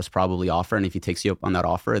find out is probably offer. And if he takes you up on that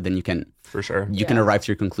offer, then you can for sure can arrive to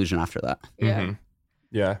your conclusion after that. Yeah.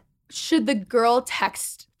 Yeah. Should the girl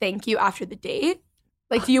text thank you after the date?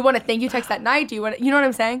 Like, do you want a thank you text that night? Do you want you know what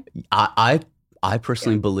I'm saying? I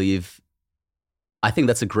personally believe, I think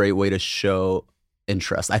that's a great way to show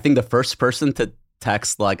interest. I think the first person to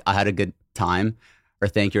text like I had a good time or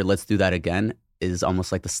thank you or let's do that again is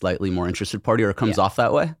almost like the slightly more interested party, or it comes off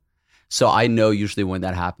that way. So I know usually when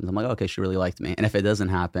that happens, I'm like, okay, she really liked me. And if it doesn't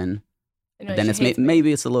happen, then it's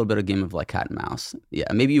maybe it's a little bit of a game of like cat and mouse.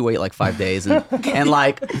 Yeah, maybe you wait like 5 days and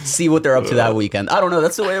like see what they're up to that weekend. I don't know.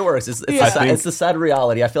 That's the way it works. It's the sad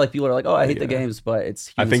reality. I feel like people are like, oh, I hate the games, but it's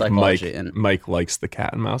human psychology. I think Mike likes the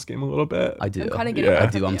cat and mouse game a little bit. I do. I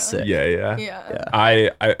do. I'm sick. Yeah.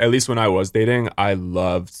 I at least when I was dating, I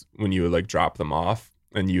loved when you would like drop them off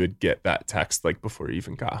and you would get that text like before you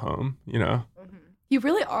even got home, you know? You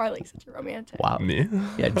really are like such a romantic. Wow. Me?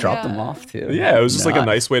 Yeah, drop them off too. Yeah, it was just like a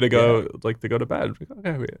nice way to go, like to go to bed. Like,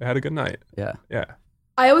 okay, we had a good night. Yeah. Yeah.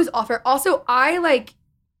 I always offer. Also, I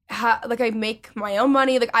I make my own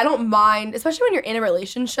money. Like I don't mind, especially when you're in a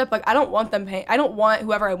relationship. Like I don't want them paying. I don't want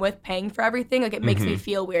whoever I'm with paying for everything. Like it makes me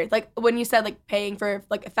feel weird. Like when you said like paying for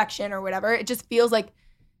like affection or whatever, it just feels like,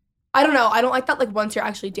 I don't know. I don't like that like once you're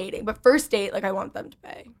actually dating. But first date, like I want them to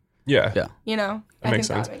pay. Yeah. You know? That makes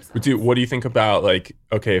sense. What do you think about like,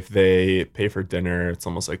 okay, if they pay for dinner, it's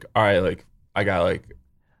almost like, all right, like I got like,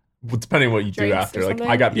 well, depending on what you do after, like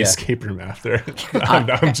I got the escape room after.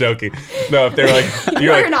 I'm joking. No, if they're like,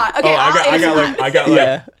 you're not. Okay, I got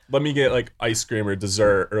like, let me get like ice cream or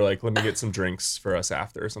dessert or like, let me get some drinks for us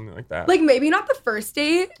after or something like that. Like maybe not the first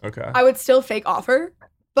date. Okay. I would still fake offer,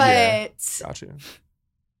 but gotcha.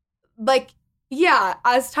 Like,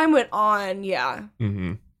 as time went on,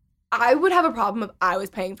 I would have a problem if I was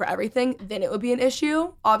paying for everything, then it would be an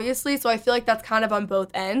issue, obviously. So I feel like that's kind of on both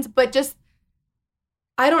ends. But just,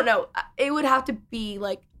 I don't know. It would have to be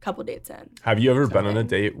like a couple dates in. Have you ever been on a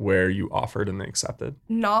date where you offered and they accepted?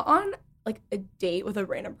 Not on like a date with a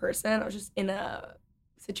random person. I was just in a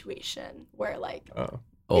situation where like.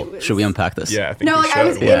 Should we unpack this? Yeah, I think I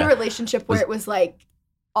was in a relationship where it was like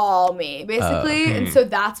all me, basically. And so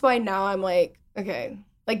that's why now I'm like, okay.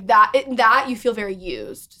 Like that you feel very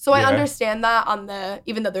used. So I understand that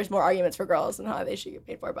even though there's more arguments for girls and how they should get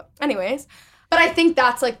paid for. But anyways, I think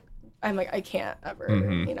that's like, I'm like, I can't ever,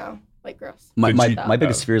 you know, like gross. My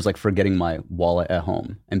biggest fear is like forgetting my wallet at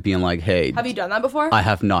home and being like, hey. Have you done that before? I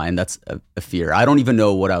have not. And that's a fear. I don't even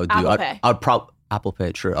know what I would do. Apple Pay. Apple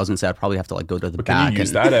Pay, sure. I was going to say I'd probably have to like go to the back.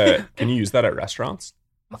 Can you use that at restaurants?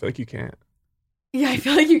 I feel like you can't. Yeah, I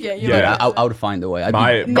feel like you get. Yeah, I would find a way.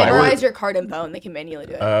 Memorize your card info, and they can manually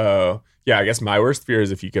do it. Oh, yeah. I guess my worst fear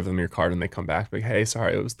is if you give them your card and they come back like, "Hey,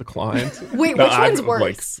 sorry, it was declined." Wait, which one's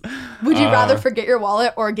worse? Would you rather forget your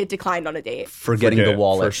wallet or get declined on a date? Forgetting the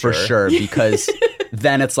wallet for sure, because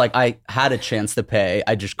then it's like I had a chance to pay,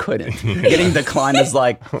 I just couldn't. Getting declined is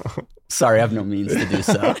like, sorry, I have no means to do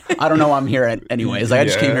so. I don't know why I'm here anyways. Like, I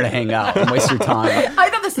just came here to hang out and waste your time. I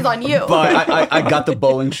thought this is on you. But I got the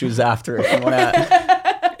bowling shoes after if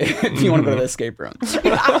you want to go to the escape room.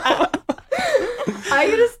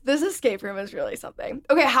 This escape room is really something.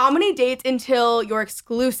 Okay, how many dates until you're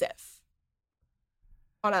exclusive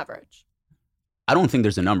on average? I don't think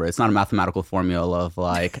there's a number. It's not a mathematical formula of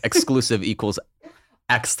like exclusive equals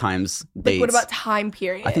X times dates. Like, what about time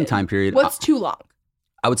period? I think time period. What's too long?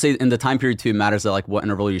 I would say in the time period too, it matters at like what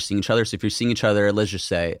interval you're seeing each other. So if you're seeing each other, let's just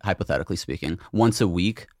say, hypothetically speaking, once a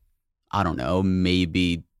week, I don't know,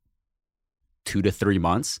 maybe 2 to 3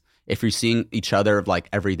 months. If you're seeing each other like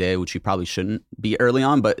every day, which you probably shouldn't be early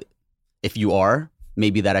on, but if you are,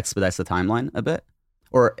 maybe that expedites the timeline a bit.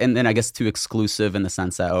 And then I guess too exclusive in the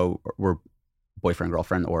sense that, oh, we're boyfriend,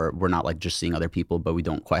 girlfriend, or we're not like just seeing other people, but we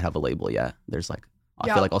don't quite have a label yet. There's like,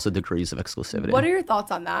 I feel like also degrees of exclusivity. What are your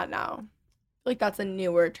thoughts on that now? Like that's a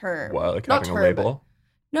newer term. What, like not having a label?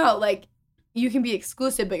 No, like you can be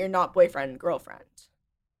exclusive, but you're not boyfriend, girlfriend.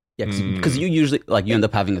 Yeah, because you usually like you end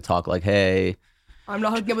up having a talk like, hey, I'm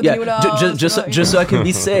not hooking up with anyone else. Just so I can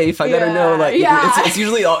be safe. I gotta know. Like, it's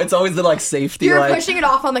usually it's always the like safety. You're like, pushing it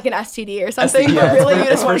off on like an STD or something, but really you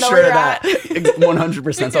just want to know where you're at.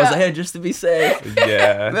 100%. So I was like, hey, just to be safe.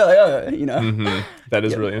 Yeah. Like, oh, you know. Mm-hmm. That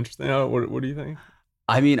is really interesting. What do you think?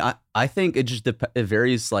 I mean, I think it just it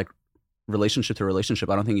varies like relationship to relationship.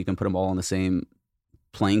 I don't think you can put them all on the same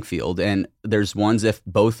playing field. And there's ones if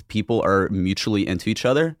both people are mutually into each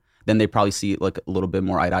other, then they probably see like a little bit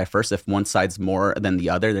more eye to eye first. If one side's more than the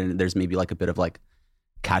other, then there's maybe like a bit of like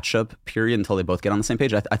catch up period until they both get on the same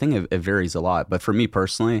page. I think it varies a lot. But for me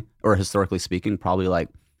personally, or historically speaking, probably like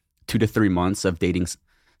 2 to 3 months of dating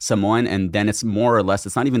someone. And then it's more or less,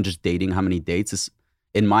 it's not even just dating how many dates. It's,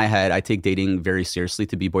 in my head, I take dating very seriously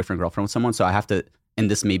to be boyfriend, girlfriend with someone. So I have to,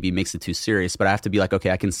 and this maybe makes it too serious, but I have to be like,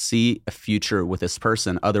 okay, I can see a future with this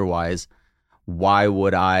person. Otherwise, why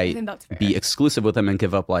would I be exclusive with them and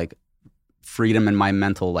give up like freedom and my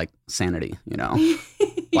mental like sanity, you know?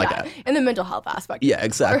 Yeah, and the mental health aspect. Yeah,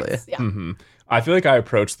 exactly. Yeah. Mm-hmm. I feel like I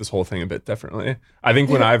approach this whole thing a bit differently. I think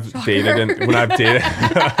when I've dated and when I've dated,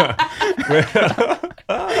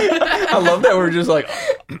 I love that we're just like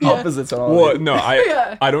opposites on all. Well, no,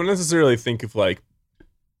 I don't necessarily think of like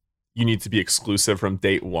you need to be exclusive from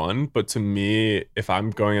date one, but to me, if I'm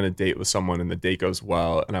going on a date with someone and the date goes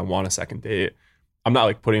well and I want a second date, I'm not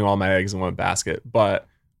like putting all my eggs in one basket, but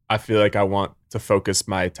I feel like I want to focus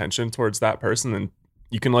my attention towards that person. And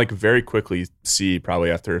you can like very quickly see probably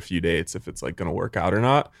after a few dates if it's like going to work out or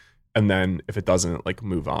not. And then if it doesn't, like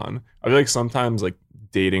move on. I feel like sometimes like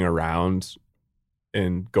dating around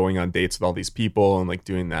and going on dates with all these people and like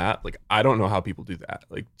doing that, like I don't know how people do that.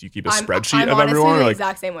 Like, do you keep a spreadsheet of everyone? The or, like,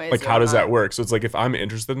 exact same way. Like, how does that work? So it's like if I'm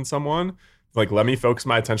interested in someone, like let me focus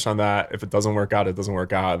my attention on that. If it doesn't work out, it doesn't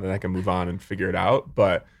work out. Then I can move on and figure it out.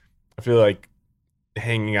 But I feel like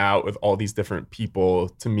hanging out with all these different people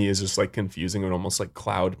to me is just like confusing and almost like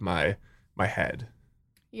cloud my head.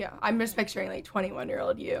 Yeah, I'm just picturing like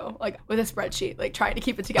 21-year-old you like with a spreadsheet, like trying to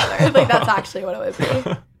keep it together. Like that's actually what it would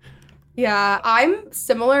be. Yeah, I'm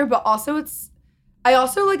similar, but also I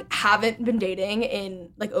also like haven't been dating in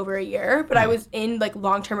like over a year, but I was in like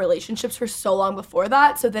long-term relationships for so long before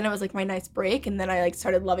that. So then it was like my nice break, and then I like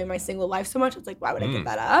started loving my single life so much. It's like, why would I give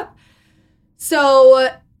that up? So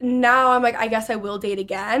now I'm like, I guess I will date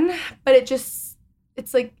again, but it's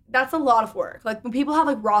like that's a lot of work. Like when people have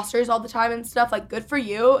like rosters all the time and stuff, like good for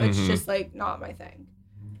you. It's just like not my thing.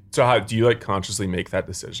 So how do you like consciously make that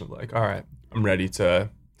decision? Like, all right, I'm ready to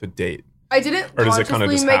date. I didn't or does consciously it kind of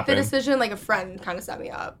just make happen? the decision. Like a friend kind of set me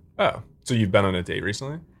up. Oh, so you've been on a date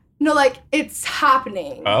recently? No, like it's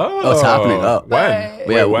happening. Oh, it's happening. Oh, when?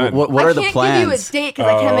 Wait, when? What are the plans? I can't give you a date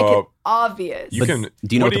because I can't make it obvious. You can.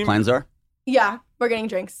 Do you know what the plans are? Yeah, we're getting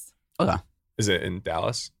drinks. Okay. Is it in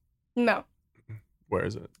Dallas? No. Where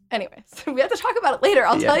is it? Anyways, we have to talk about it later.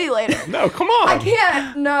 I'll tell you later. No, come on. I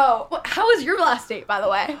can't. No. How was your last date, by the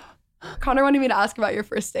way? Connor wanted me to ask about your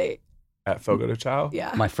first date. At Fogo de Chao?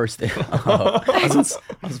 Yeah. My first date. I was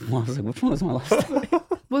like, which one was my last date?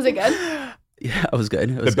 Was it good? Yeah, it was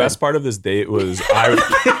good. The best part of this date was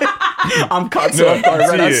I'm caught so off guard.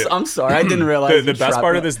 I'm sorry. I didn't realize. The best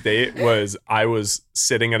part of this date was I was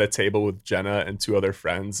sitting at a table with Jenna and 2 other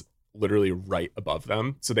friends literally right above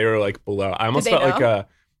them. So they were like below. I almost felt like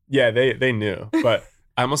Yeah, they knew. But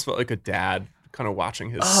I almost felt like a dad kind of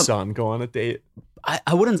watching his son go on a date.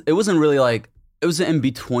 I wouldn't, it wasn't really like, it was in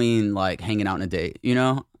between like hanging out on a date, you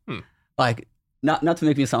know? Like, not to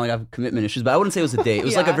make me sound like I have commitment issues, but I wouldn't say it was a date. It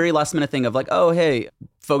was like a very last minute thing of like, oh, hey,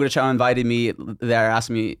 Fogo de Chao invited me. They're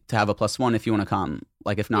asking me to have a +1 if you want to come.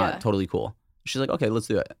 Like, if not, totally cool. She's like, okay, let's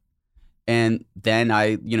do it. And then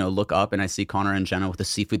I, look up and I see Connor and Jenna with a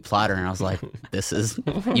seafood platter. And I was like, this is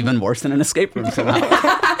even worse than an escape room somehow.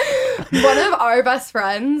 One of our best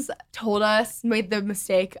friends made the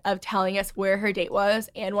mistake of telling us where her date was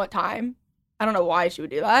and what time. I don't know why she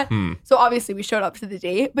would do that. So obviously we showed up to the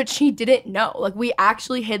date, but she didn't know. Like, we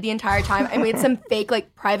actually hid the entire time. I made some fake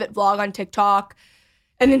like private vlog on TikTok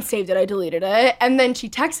and then saved it. I deleted it. And then she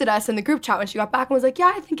texted us in the group chat when she got back and was like,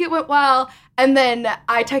 yeah, I think it went well. And then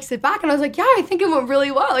I texted back and I was like, yeah, I think it went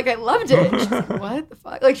really well. Like, I loved it. And she's like, what the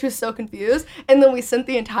fuck? Like, she was so confused. And then we sent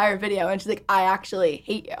the entire video and she's like, I actually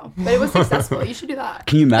hate you. But it was successful. You should do that.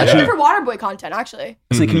 Can you imagine? I should do it for Waterboy content, actually.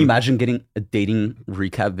 Can you imagine getting a dating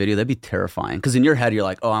recap video? That'd be terrifying. Because in your head, you're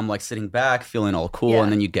like, oh, I'm like sitting back, feeling all cool.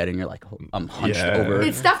 And then you get it and you're like, oh, I'm hunched over.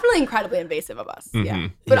 It's definitely incredibly invasive of us.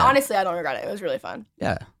 But honestly, I don't regret it. It was really fun.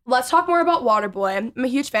 Yeah. Let's talk more about Waterboy. I'm a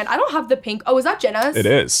huge fan. I don't have the pink. Oh, is that Jenna's? It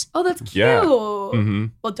is. Oh, that's cute. Yeah.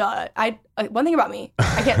 Well, duh. One thing about me,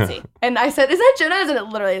 I can't see. And I said, is that Jenna's? And it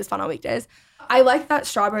literally is fun on weekdays. I like that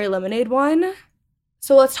strawberry lemonade one.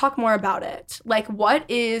 So let's talk more about it. Like, what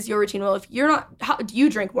is your routine? Well, if you're not, do you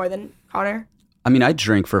drink more than Connor? I mean, I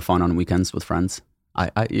drink for fun on weekends with friends. I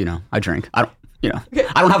drink. I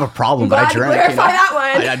don't have a problem, but I drink. Clarify that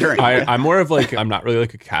one. I drink. I'm more of like, I'm not really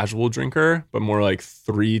like a casual drinker, but more like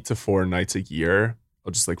 3 to 4 nights a year.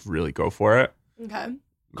 I'll just like really go for it. Okay.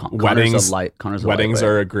 Weddings Connor's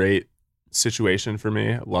are a great situation for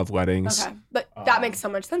me. I love weddings. Okay. But that makes so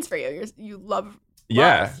much sense for you. You love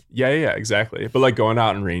Yeah, exactly. But like going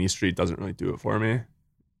out on Rainy Street doesn't really do it for me.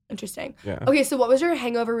 Interesting. Yeah. Okay, so what was your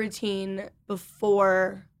hangover routine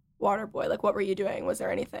before Waterboy? Like, what were you doing? Was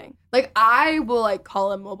there anything? Like, I will like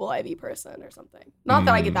call a mobile IV person or something. Not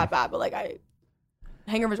that I get that bad, but like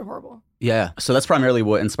hangovers are horrible. Yeah. So that's primarily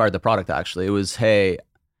what inspired the product, actually. It was, hey,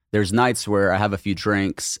 there's nights where I have a few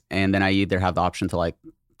drinks and then I either have the option to like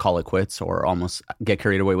call it quits or almost get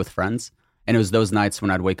carried away with friends. And it was those nights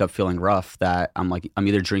when I'd wake up feeling rough that I'm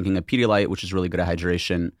either drinking a Pedialyte, which is really good at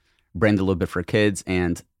hydration, branded a little bit for kids,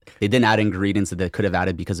 and they didn't add ingredients that they could have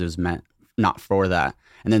added because it was meant not for that.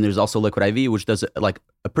 And then there's also Liquid IV, which does like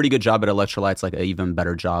a pretty good job at electrolytes, like an even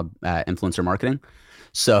better job at influencer marketing.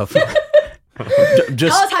 So tell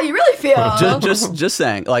us how you really feel. Just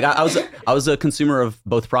saying, like I was a consumer of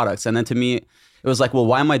both products, and then to me, it was like, well,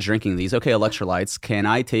 why am I drinking these? Okay, electrolytes. Can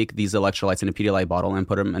I take these electrolytes in a Pedialyte bottle and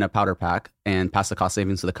put them in a powder pack and pass the cost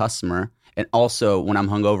savings to the customer? And also, when I'm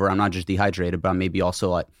hungover, I'm not just dehydrated, but I'm maybe also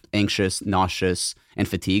like anxious, nauseous, and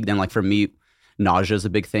fatigued. And like for me, nausea is a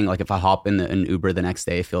big thing. Like if I hop in an Uber the next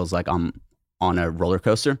day, it feels like I'm on a roller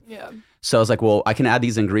coaster. Yeah. So I was like, well, I can add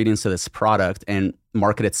these ingredients to this product and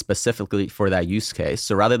market it specifically for that use case.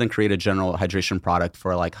 So rather than create a general hydration product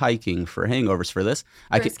for like hiking, for hangovers, for this,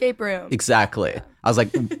 escape room. Exactly. Yeah. I was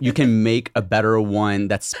like, you can make a better one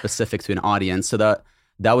that's specific to an audience. So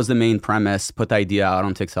that was the main premise. Put the idea out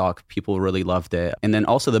on TikTok. People really loved it. And then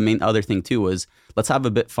also the main other thing too was let's have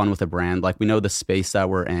a bit fun with the brand. Like we know the space that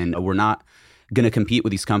we're in. We're not going to compete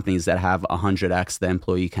with these companies that have 100x the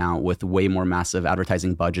employee count with way more massive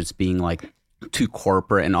advertising budgets being like too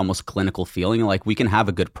corporate and almost clinical feeling. Like we can have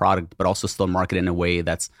a good product, but also still market in a way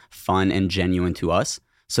that's fun and genuine to us.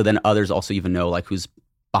 So then others also even know like who's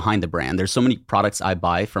behind the brand. There's so many products I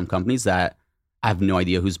buy from companies that I have no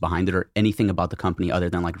idea who's behind it or anything about the company other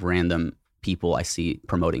than like random people I see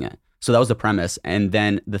promoting it. So that was the premise. And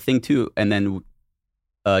then the thing too, and then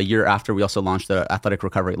a year after we also launched the athletic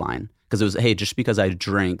recovery line because it was, hey, just because I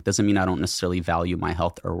drink doesn't mean I don't necessarily value my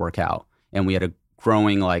health or work out. And we had a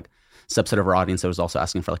growing like subset of our audience that was also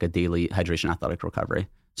asking for like a daily hydration athletic recovery.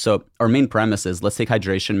 So our main premise is let's take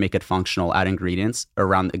hydration, make it functional, add ingredients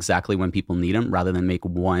around exactly when people need them rather than make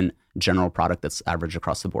one general product that's average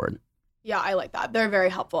across the board. Yeah, I like that. They're very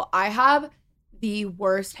helpful. I have the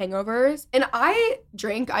worst hangovers and I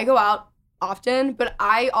drink, I go out often, but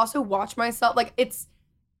I also watch myself. Like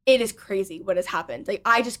it is crazy what has happened. Like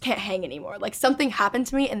I just can't hang anymore. Like something happened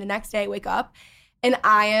to me and the next day I wake up and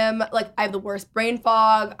I am like, I have the worst brain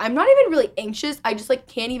fog. I'm not even really anxious. I just like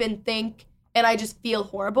can't even think and I just feel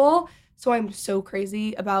horrible. So I'm so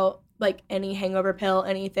crazy about like any hangover pill,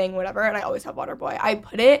 anything, whatever. And I always have Waterboy. I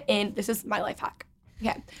put it in, this is my life hack.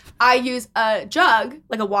 Okay. I use a jug,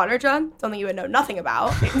 like a water jug, something you would know nothing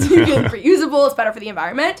about. It's reusable, it's better for the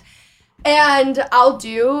environment. And I'll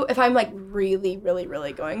do, if I'm like really, really,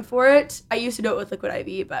 really going for it, I used to do it with liquid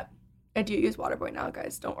IV, but I do use Waterboy now,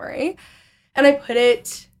 guys, don't worry. And I put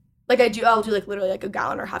it, I'll do like literally like a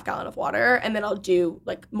gallon or half gallon of water, and then I'll do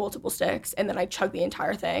like multiple sticks, and then I chug the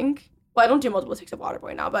entire thing. Well, I don't do multiple sticks of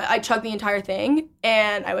Waterboy now, but I chug the entire thing,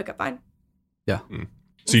 and I wake up fine. Yeah.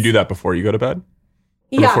 So you do that before you go to bed? Or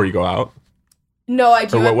Yeah. before you go out? No, I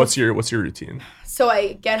do. Or what's your routine? So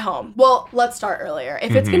I get home. Well, let's start earlier.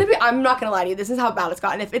 If it's going to be, I'm not going to lie to you, this is how bad it's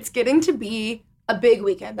gotten. If it's getting to be a big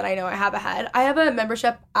weekend that I know I have ahead, I have a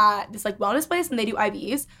membership at this like wellness place, and they do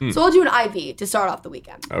IVs. So I'll do an IV to start off the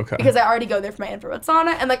weekend. Okay. Because I already go there for my infrared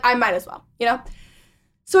sauna, and like I might as well, you know?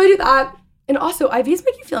 So I do that. And also IVs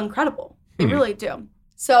make you feel incredible. They really do.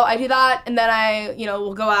 So I do that, and then I,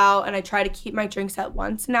 will go out and I try to keep my drinks at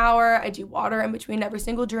once an hour. I do water in between every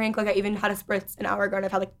single drink. Like I even had a spritz an hour ago, and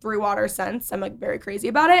I've had like 3 waters since. I'm like very crazy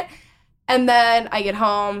about it. And then I get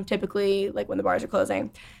home typically like when the bars are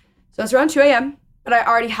closing. So it's around 2 a.m., but I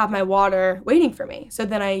already have my water waiting for me. So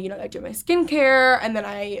then I do my skincare, and then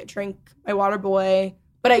I drink my Waterboy,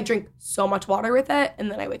 but I drink so much water with it,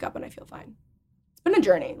 and then I wake up and I feel fine. It's been a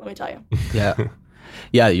journey, let me tell you. Yeah.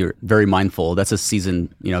 Yeah, you're very mindful. That's a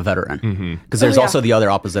seasoned, veteran. Because there's also the other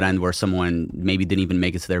opposite end where someone maybe didn't even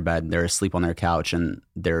make it to their bed. They're asleep on their couch, and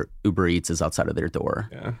their Uber Eats is outside of their door.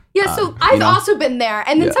 Yeah, so I've also been there.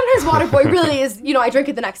 And then sometimes Waterboy really is, I drink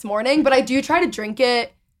it the next morning, but I do try to drink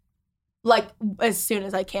it like as soon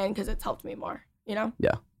as I can because it's helped me more, Yeah.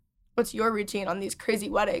 What's your routine on these crazy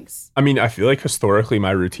weddings? I mean, I feel like historically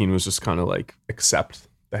my routine was just kind of like accept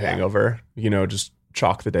the hangover, just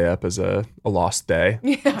chalk the day up as a lost day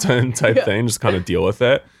type thing, just kind of deal with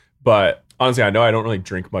it. But honestly, I know I don't really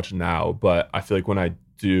drink much now, but I feel like when I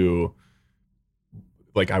do,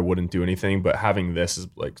 like I wouldn't do anything, but having this is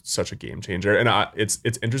like such a game changer. And it's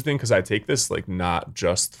interesting because I take this like not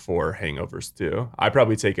just for hangovers too. I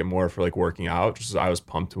probably take it more for like working out, just as I was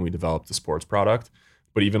pumped when we developed the sports product,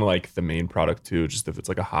 but even like the main product too, just if it's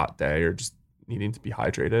like a hot day or just needing to be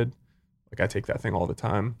hydrated, like I take that thing all the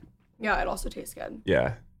time. Yeah, it also tastes good.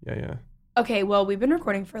 Yeah. Okay, well, we've been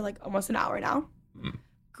recording for like almost an hour now.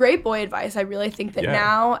 Great boy advice. I really think that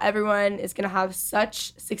now everyone is going to have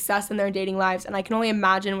such success in their dating lives, and I can only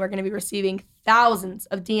imagine we're going to be receiving thousands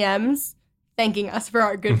of DMs thanking us for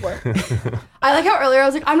our good work. I like how earlier I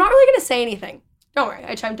was like, I'm not really going to say anything. Don't worry,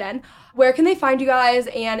 I chimed in. Where can they find you guys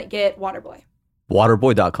and get Waterboy?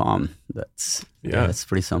 Waterboy.com. That's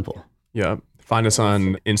pretty simple. Yeah. Find us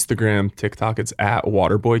on Instagram, TikTok. It's at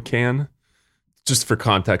WaterboyCan. Just for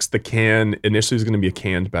context, the can initially was going to be a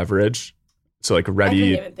canned beverage. So like ready, I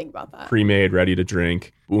didn't even think about that. Pre-made, ready to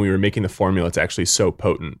drink. When we were making the formula, it's actually so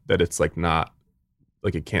potent that it's like not,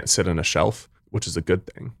 like it can't sit on a shelf, which is a good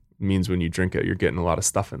thing. It means when you drink it, you're getting a lot of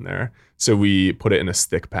stuff in there. So we put it in a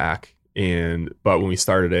stick pack. But when we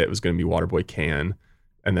started it, it was going to be Waterboy Can.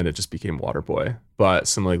 And then it just became Waterboy. But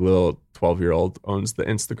some like little 12-year-old owns the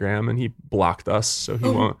Instagram, and he blocked us, so he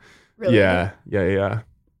won't. Really? Yeah.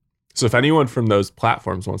 So if anyone from those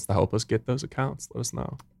platforms wants to help us get those accounts, let us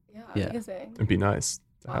know. Yeah. Amazing. It'd be nice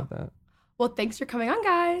to have that. Well, thanks for coming on,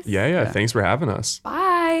 guys. Yeah. Thanks for having us.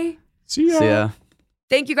 Bye. See ya.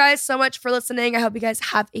 Thank you guys so much for listening. I hope you guys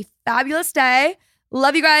have a fabulous day.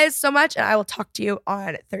 Love you guys so much, and I will talk to you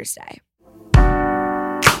on Thursday.